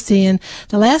democracy. And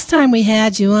the last time we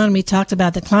had you on, we talked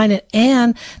about the climate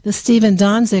and the Stephen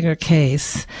Donziger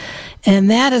case. And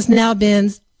that has now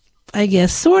been, I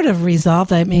guess, sort of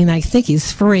resolved. I mean, I think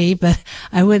he's free, but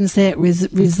I wouldn't say it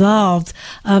was resolved.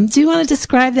 Do you want to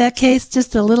describe that case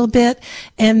just a little bit?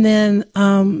 And then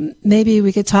maybe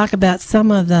we could talk about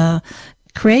some of the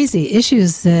crazy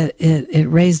issues that it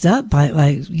raised up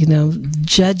by,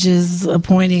 judges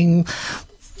appointing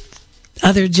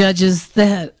other judges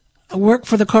that work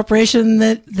for the corporation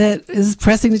that is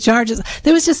pressing the charges.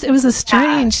 It was a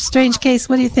strange case.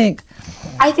 What do you think?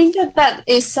 I think that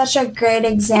is such a great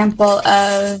example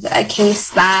of a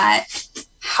case that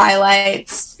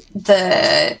highlights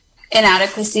the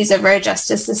inadequacies of our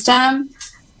justice system.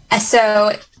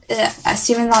 So,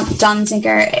 assuming that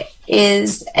Donziger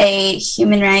is a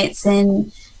human rights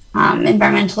and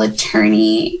environmental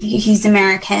attorney, he's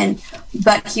American,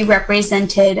 but he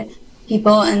represented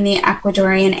people in the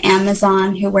Ecuadorian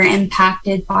Amazon who were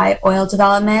impacted by oil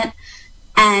development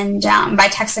and by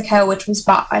Texaco, which was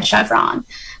bought by Chevron.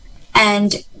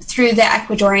 And through the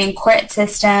Ecuadorian court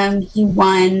system, he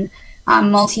won a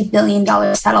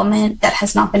multi-billion-dollar settlement that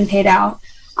has not been paid out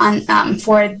on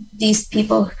for these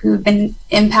people who've been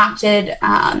impacted,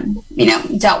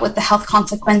 dealt with the health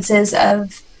consequences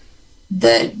of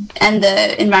the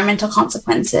environmental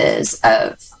consequences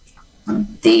of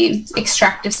the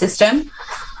extractive system.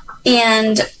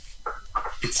 And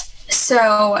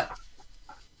so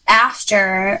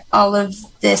after all of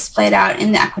this played out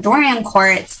in the Ecuadorian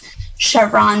courts,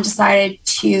 Chevron decided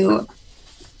to,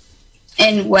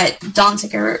 in what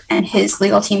Donziger and his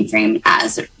legal team framed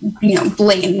as,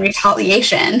 blatant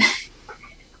retaliation,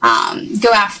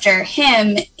 go after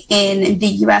him in the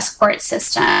U.S. court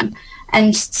system.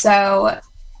 And so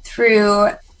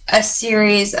through a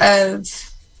series of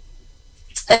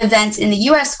events in the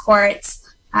U.S.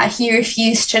 courts, he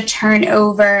refused to turn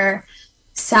over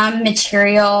some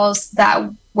materials that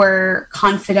were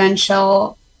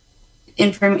confidential.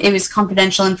 It was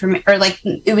confidential information, or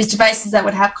it was devices that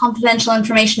would have confidential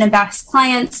information about his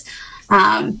clients,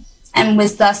 and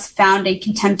was thus found in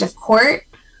contempt of court,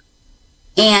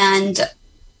 and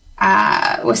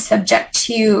was subject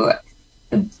to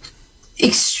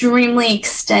extremely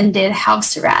extended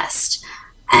house arrest.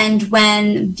 And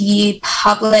when the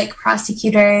public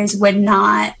prosecutors would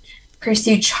not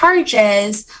pursue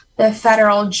charges, the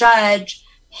federal judge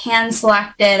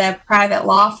hand-selected a private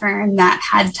law firm that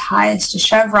had ties to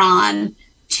Chevron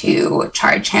to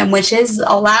charge him, which is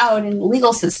allowed in the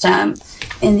legal system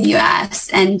in the U.S.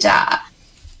 And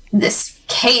this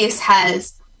case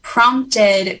has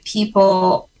prompted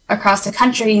people across the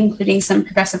country, including some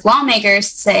progressive lawmakers,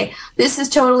 to say, this is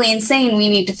totally insane. We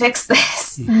need to fix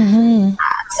this. Mm-hmm.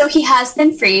 So he has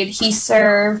been freed. He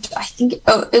served, I think,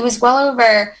 it was well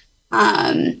over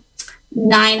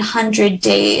 900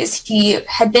 days. He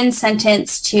had been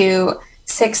sentenced to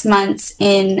 6 months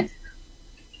in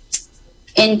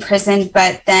prison,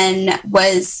 but then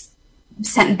was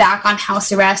sent back on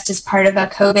house arrest as part of a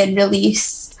COVID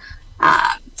release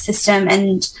system.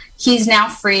 And he's now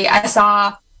free. I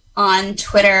saw on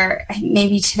Twitter,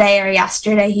 maybe today or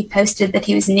yesterday, he posted that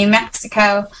he was in New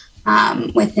Mexico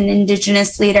with an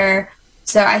indigenous leader.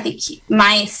 So I think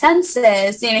my sense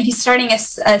is, he's starting a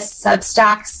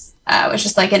Substack, which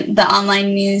is like the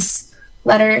online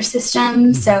newsletter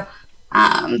system. So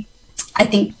I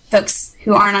think folks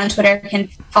who aren't on Twitter can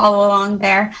follow along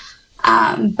there.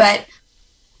 But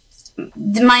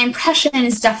my impression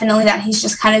is definitely that he's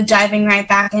just kind of diving right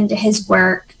back into his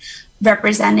work,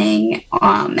 representing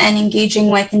and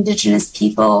engaging with indigenous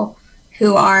people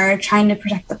who are trying to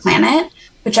protect the planet,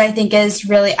 which I think is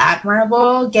really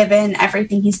admirable given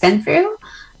everything he's been through.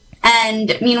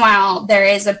 And meanwhile, there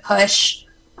is a push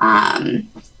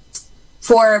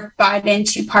for Biden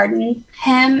to pardon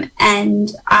him.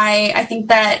 And I think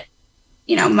that,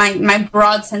 my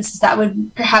broad sense is that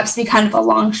would perhaps be kind of a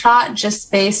long shot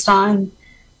just based on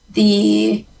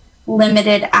the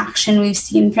limited action we've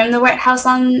seen from the White House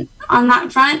on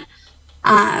that front,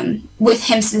 with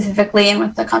him specifically and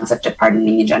with the concept of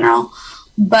pardoning in general.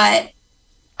 But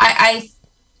I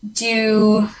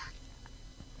do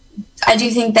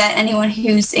think that anyone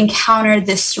who's encountered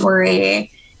this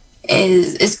story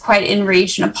is quite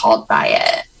enraged and appalled by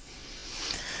it.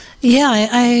 Yeah,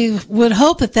 I would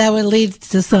hope that would lead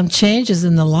to some changes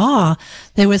in the law.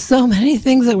 There were so many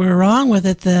things that were wrong with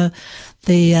it. The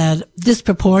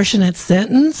disproportionate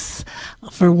sentence,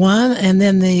 for one, and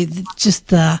then the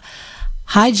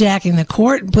hijacking the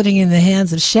court and putting it in the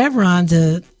hands of Chevron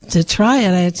to try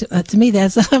it. To me,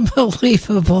 that's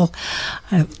unbelievable.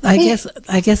 I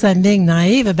guess I'm being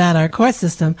naive about our court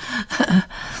system.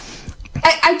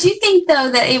 I do think, though,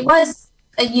 that it was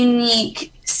a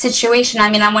unique situation. I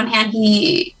mean, on one hand,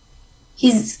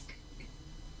 he's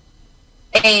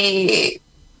a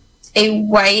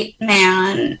white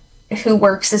man who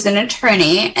works as an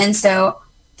attorney, and so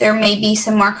there may be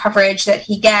some more coverage that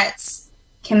he gets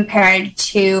compared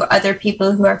to other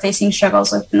people who are facing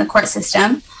struggles within the court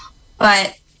system.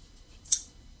 But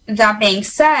that being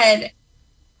said,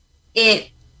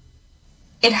 it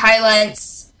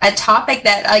highlights a topic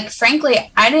that, like,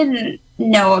 frankly, I didn't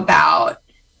know about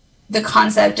the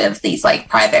concept of these, like,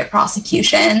 private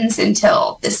prosecutions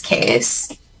until this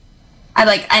case.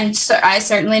 I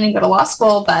certainly didn't go to law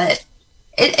school, but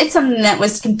it's something that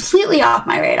was completely off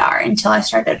my radar until I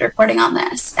started reporting on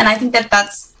this. And I think that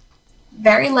that's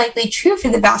very likely true for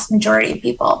the vast majority of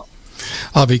people.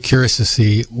 I'll be curious to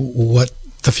see what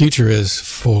the future is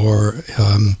for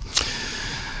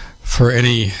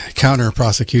any counter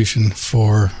prosecution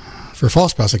for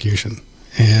false prosecution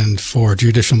and for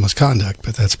judicial misconduct,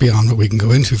 but that's beyond what we can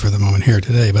go into for the moment here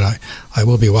today. But I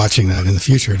will be watching that in the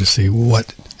future to see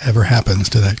whatever happens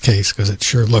to that case, because it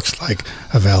sure looks like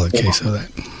a valid case of that.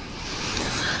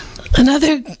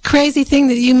 Another crazy thing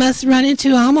that you must run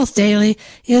into almost daily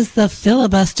is the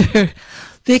filibuster,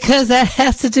 because that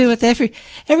has to do with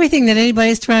everything that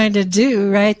anybody's trying to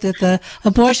do, right? That the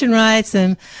abortion rights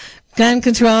and gun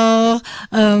control.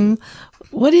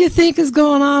 What do you think is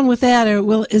going on with that,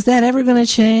 or is that ever going to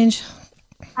change?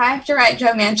 I have to write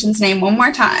Joe Manchin's name one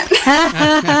more time.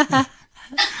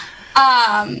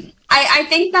 I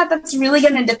think that that's really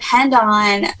going to depend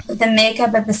on the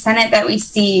makeup of the Senate that we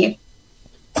see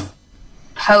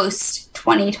post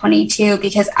 2022,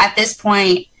 because at this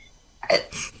point,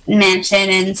 Manchin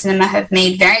and Sinema have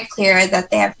made very clear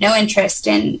that they have no interest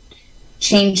in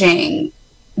changing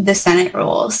the Senate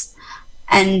rules.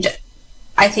 And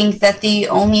I think that the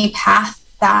only path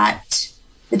that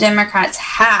the Democrats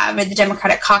have, or the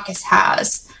Democratic caucus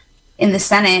has in the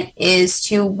Senate, is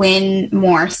to win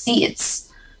more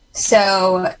seats.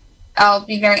 So I'll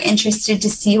be very interested to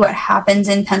see what happens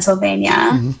in Pennsylvania.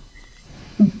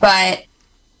 Mm-hmm. But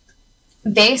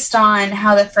based on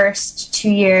how the first 2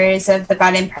 years of the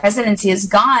Biden presidency has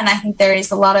gone, I think there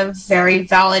is a lot of very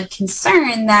valid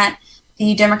concern that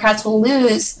the Democrats will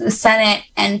lose the Senate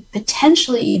and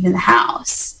potentially even the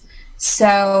House.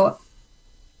 So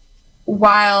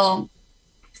while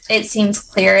it seems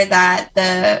clear that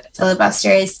the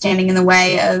filibuster is standing in the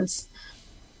way of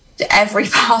every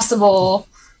possible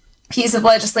piece of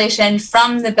legislation,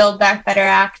 from the Build Back Better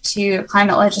Act to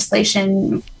climate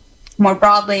legislation more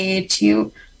broadly,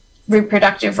 to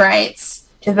reproductive rights,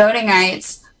 to voting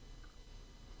rights,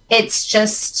 it's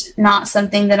just not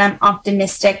something that I'm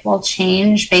optimistic will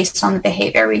change based on the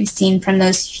behavior we've seen from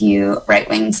those few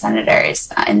right-wing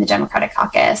senators in the Democratic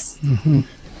caucus. Mm-hmm.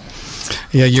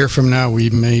 Yeah, a year from now, we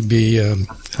may be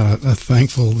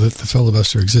thankful that the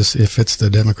filibuster exists if it's the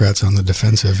Democrats on the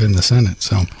defensive in the Senate.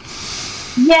 So,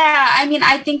 yeah, I mean,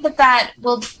 I think that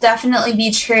will definitely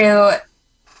be true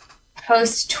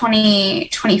post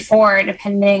 2024,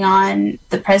 depending on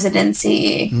the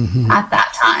presidency at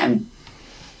that time.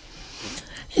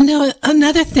 You know,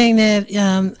 another thing that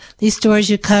these stories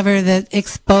you cover that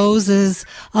exposes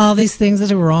all these things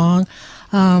that are wrong,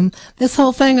 this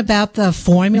whole thing about the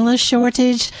formula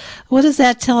shortage, what does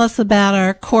that tell us about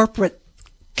our corporate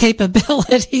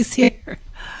capabilities here?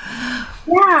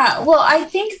 Yeah, well, I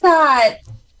think that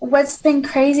what's been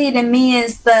crazy to me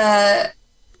is the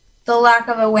lack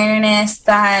of awareness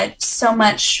that so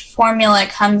much formula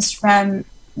comes from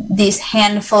these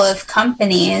handful of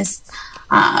companies.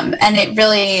 And it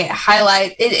really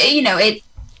highlights,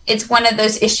 it's one of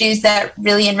those issues that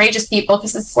really enrages people,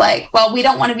 because it's like, well, we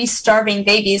don't want to be starving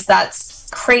babies. That's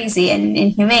crazy and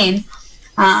inhumane.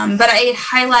 But it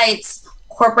highlights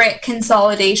corporate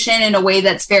consolidation in a way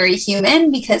that's very human,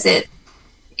 because it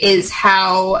is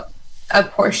how a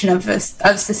portion of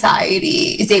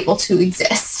society is able to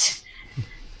exist.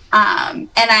 And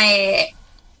I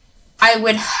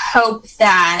would hope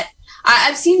that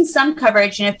I've seen some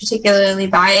coverage, particularly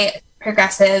by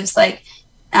progressives, like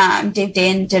Dave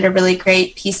Dane did a really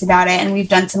great piece about it, and we've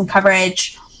done some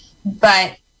coverage,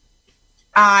 but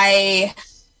I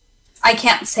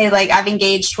can't say like I've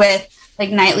engaged with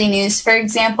like nightly news, for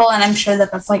example, and I'm sure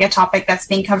that that's like a topic that's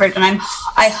being covered, and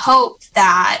I hope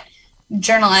that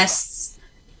journalists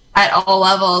at all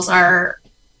levels are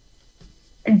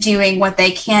doing what they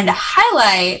can to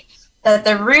highlight that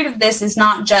the root of this is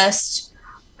not just,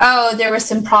 oh, there were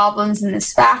some problems in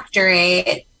this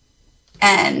factory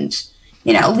and,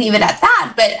 leave it at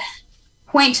that, but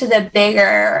point to the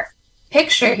bigger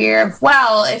picture here of,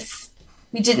 well, if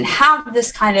we didn't have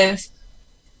this kind of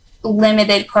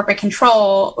limited corporate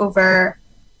control over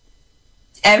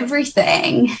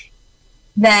everything,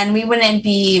 then we wouldn't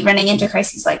be running into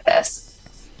crises like this.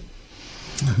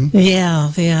 Mm-hmm. Yeah.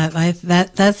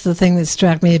 That's the thing that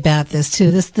struck me about this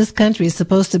too. This country is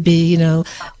supposed to be,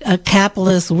 a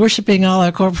capitalist worshiping all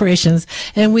our corporations,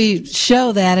 and we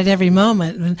show that at every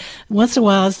moment. And once in a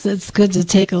while, it's good to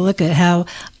take a look at how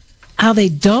they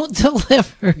don't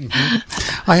deliver.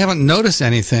 Mm-hmm. I haven't noticed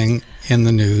anything in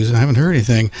the news. I haven't heard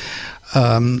anything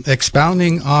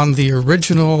expounding on the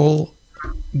original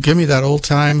 "Give me that old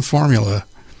time formula"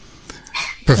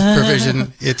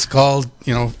 provision. It's called,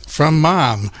 from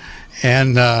mom.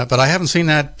 And but I haven't seen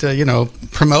that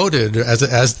promoted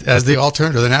as the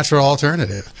alternative, the natural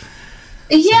alternative.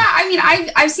 Yeah, I mean,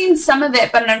 I've seen some of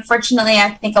it, but unfortunately,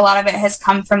 I think a lot of it has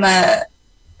come from a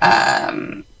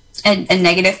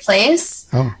negative place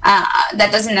that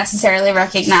doesn't necessarily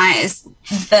recognize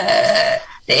the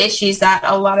issues that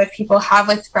a lot of people have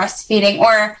with breastfeeding,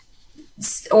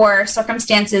 or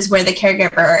circumstances where the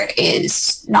caregiver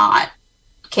is not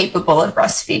capable of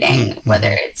breastfeeding,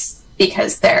 whether it's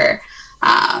because they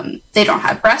don't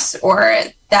have breasts, or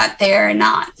that they're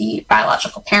not the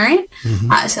biological parent,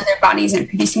 so their body isn't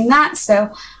producing that.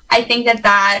 So I think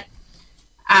that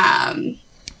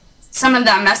some of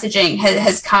that messaging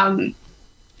has come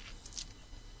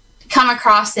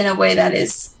across in a way that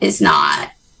is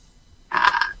not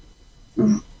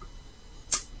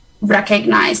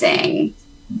recognizing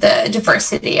the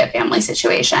diversity of family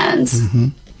situations.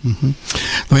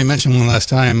 Let me mention one last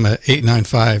time,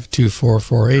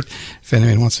 895-2448. If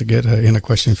anyone wants to get in a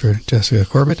question for Jessica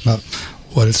Corbett about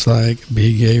what it's like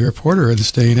being a reporter in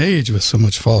this day and age with so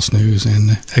much false news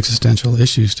and existential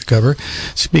issues to cover.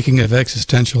 Speaking of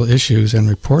existential issues and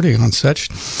reporting on such,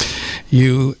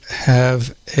 you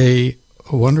have a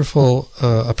wonderful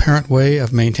apparent way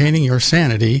of maintaining your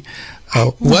sanity.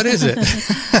 What is it?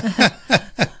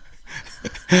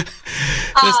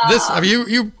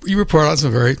 You report on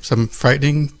some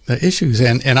frightening issues,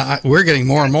 and we're getting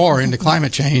more and more into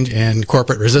climate change and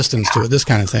corporate resistance to it, this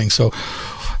kind of thing. So,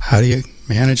 how do you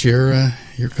manage your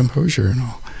composure and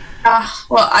all?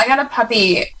 Well, I got a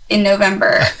puppy in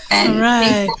November,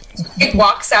 and it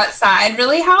walks outside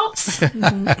really helps.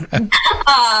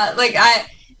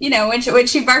 When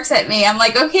she barks at me, I'm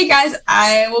like, okay, guys,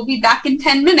 I will be back in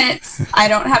 10 minutes. I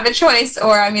don't have a choice,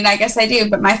 or I guess I do,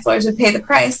 but my floors would pay the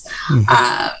price.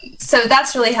 So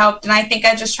that's really helped, and I think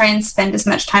I just try and spend as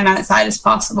much time outside as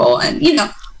possible. And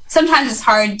sometimes it's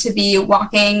hard to be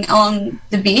walking along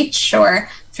the beach or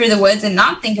through the woods and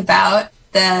not think about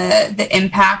the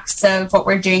impacts of what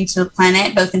we're doing to the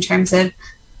planet, both in terms of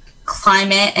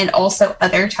climate and also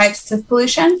other types of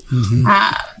pollution.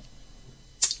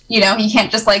 You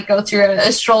can't just go through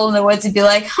a stroll in the woods and be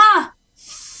like,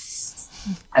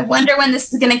 I wonder when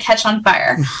this is going to catch on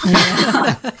fire.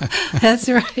 That's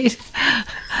right.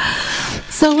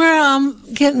 So we're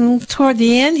getting toward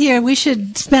the end here. We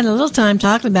should spend a little time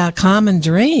talking about Common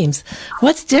Dreams.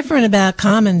 What's different about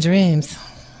Common Dreams?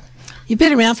 You've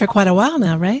been around for quite a while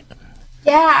now, right?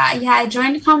 Yeah. I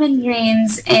joined Common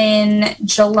Dreams in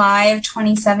July of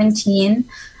 2017.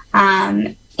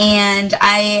 And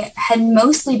I had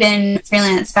mostly been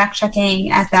freelance fact-checking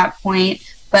at that point,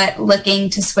 but looking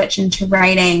to switch into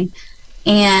writing.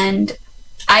 And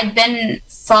I'd been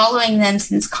following them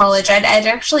since college. I'd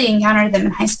actually encountered them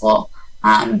in high school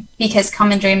because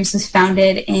Common Dreams was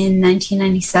founded in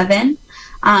 1997,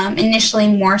 initially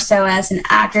more so as an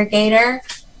aggregator,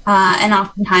 and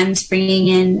oftentimes bringing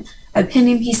in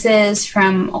opinion pieces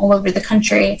from all over the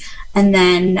country, and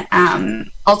then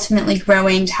ultimately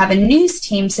growing to have a news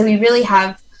team. So we really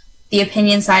have the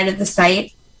opinion side of the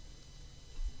site,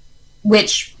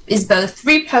 which is both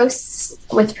reposts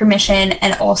with permission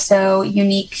and also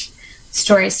unique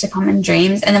stories to Common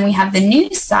Dreams. And then we have the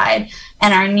news side,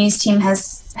 and our news team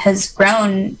has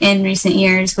grown in recent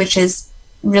years, which is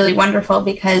really wonderful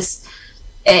because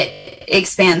it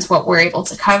expands what we're able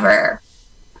to cover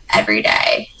every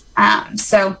day.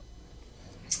 So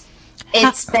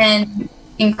it's been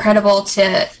incredible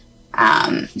to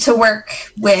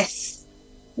work with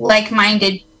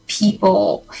like-minded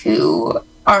people who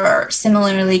are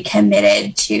similarly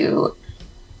committed to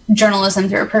journalism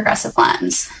through a progressive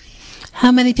lens.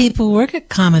 How many people work at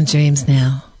Common Dreams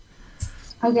now?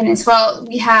 Oh, goodness. Well,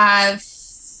 we have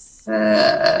 5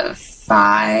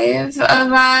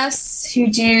 of us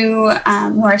who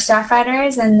are staff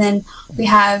writers, and then we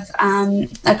have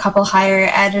a couple higher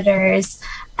editors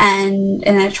and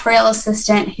an editorial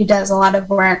assistant who does a lot of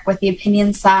work with the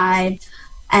opinion side,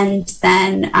 and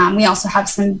then we also have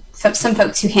some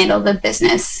folks who handle the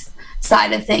business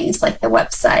side of things, like the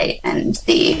website and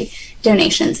the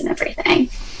donations and everything.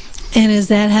 And is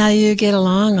that how you get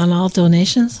along on all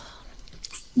donations?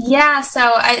 Yeah,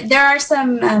 so there are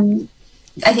some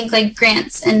I think like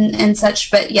grants and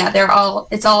such, but yeah,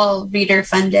 it's all reader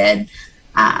funded.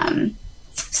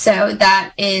 So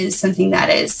that is something that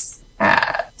has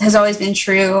always been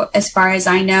true as far as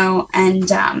I know,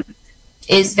 and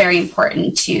is very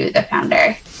important to the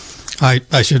founder.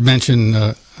 I should mention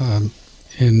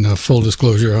in full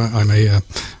disclosure, I'm a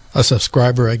a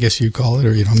subscriber, I guess you call it,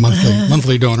 or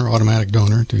monthly donor, automatic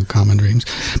donor to Common Dreams.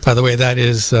 By the way, that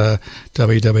is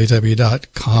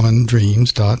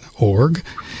www.commondreams.org.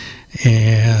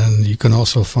 And you can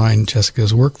also find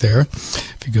Jessica's work there.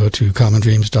 If you go to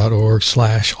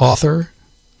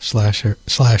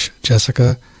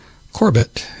commondreams.org/author/Jessica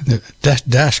Corbett,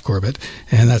 dash Corbett,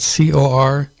 and that's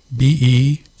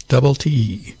CORBETTE.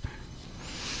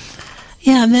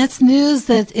 Yeah, and that's news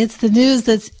it's the news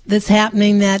that's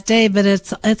happening that day, but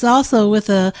it's also with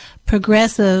a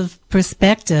progressive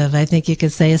perspective, I think you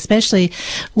could say, especially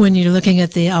when you're looking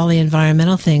at all the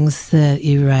environmental things that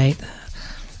you write.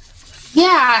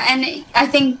 Yeah, and I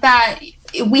think that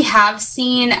we have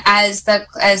seen as the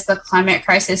climate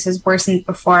crisis has worsened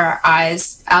before our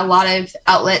eyes, a lot of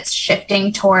outlets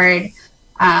shifting toward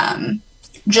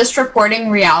just reporting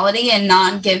reality and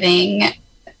not giving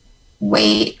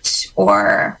weight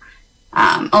or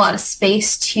a lot of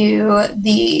space to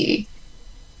the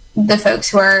folks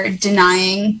who are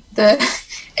denying the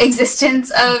existence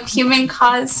of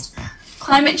human-caused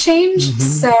climate change. Mm-hmm.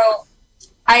 So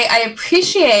I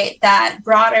appreciate that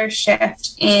broader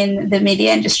shift in the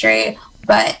media industry,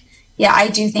 but yeah, I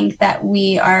do think that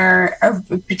we are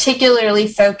particularly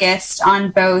focused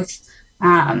on both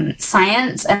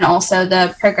science and also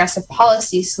the progressive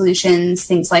policy solutions,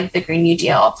 things like the Green New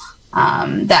Deal,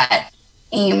 that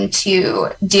aim to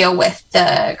deal with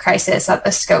the crisis at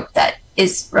the scope that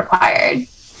is required.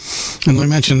 And we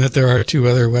mentioned that there are two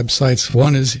other websites.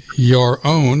 One is your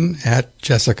own at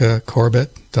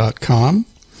jessicacorbett.com.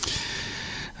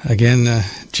 Again,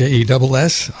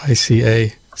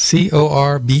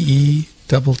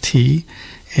 JESSICACORBETT.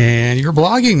 And you're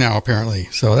blogging now, apparently.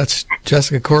 So that's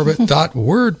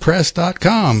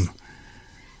jessicacorbett.wordpress.com.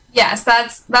 Yes,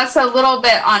 that's a little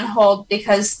bit on hold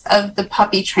because of the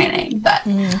puppy training, but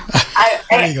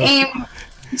I aim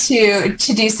to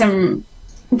do some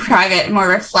private, more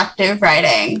reflective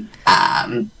writing.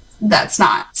 That's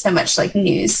not so much like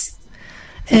news.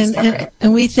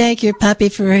 And we thank your puppy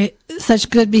for such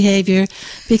good behavior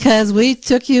because we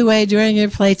took you away during your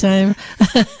playtime.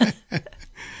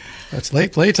 It's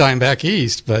late playtime back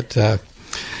east, but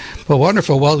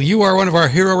wonderful. Well, you are one of our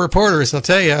hero reporters, I'll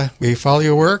tell you. We follow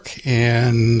your work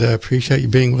and appreciate you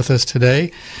being with us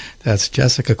today. That's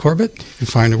Jessica Corbett. You can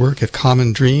find her work at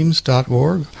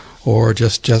commondreams.org or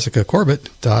just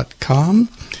jessicacorbett.com.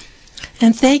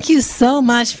 And thank you so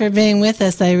much for being with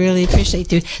us. I really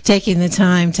appreciate you taking the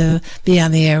time to be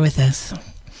on the air with us.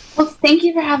 Well, thank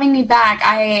you for having me back.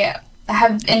 I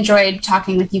have enjoyed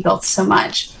talking with you both so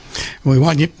much. We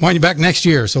want you back next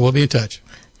year, so we'll be in touch.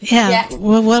 Yeah, yes.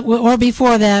 Or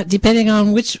before that, depending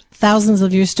on which thousands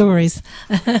of your stories.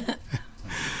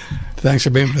 Thanks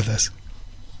for being with us.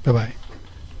 Bye-bye.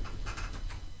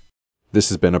 This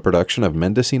has been a production of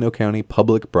Mendocino County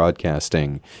Public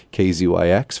Broadcasting,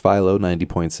 KZYX Philo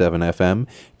 90.7 FM,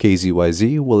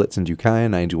 KZYZ Willits and Ukiah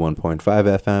 91.5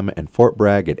 FM, and Fort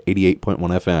Bragg at 88.1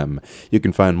 FM. You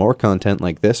can find more content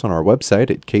like this on our website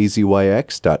at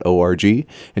kzyx.org,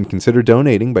 and consider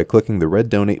donating by clicking the red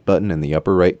donate button in the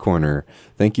upper right corner.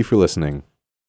 Thank you for listening.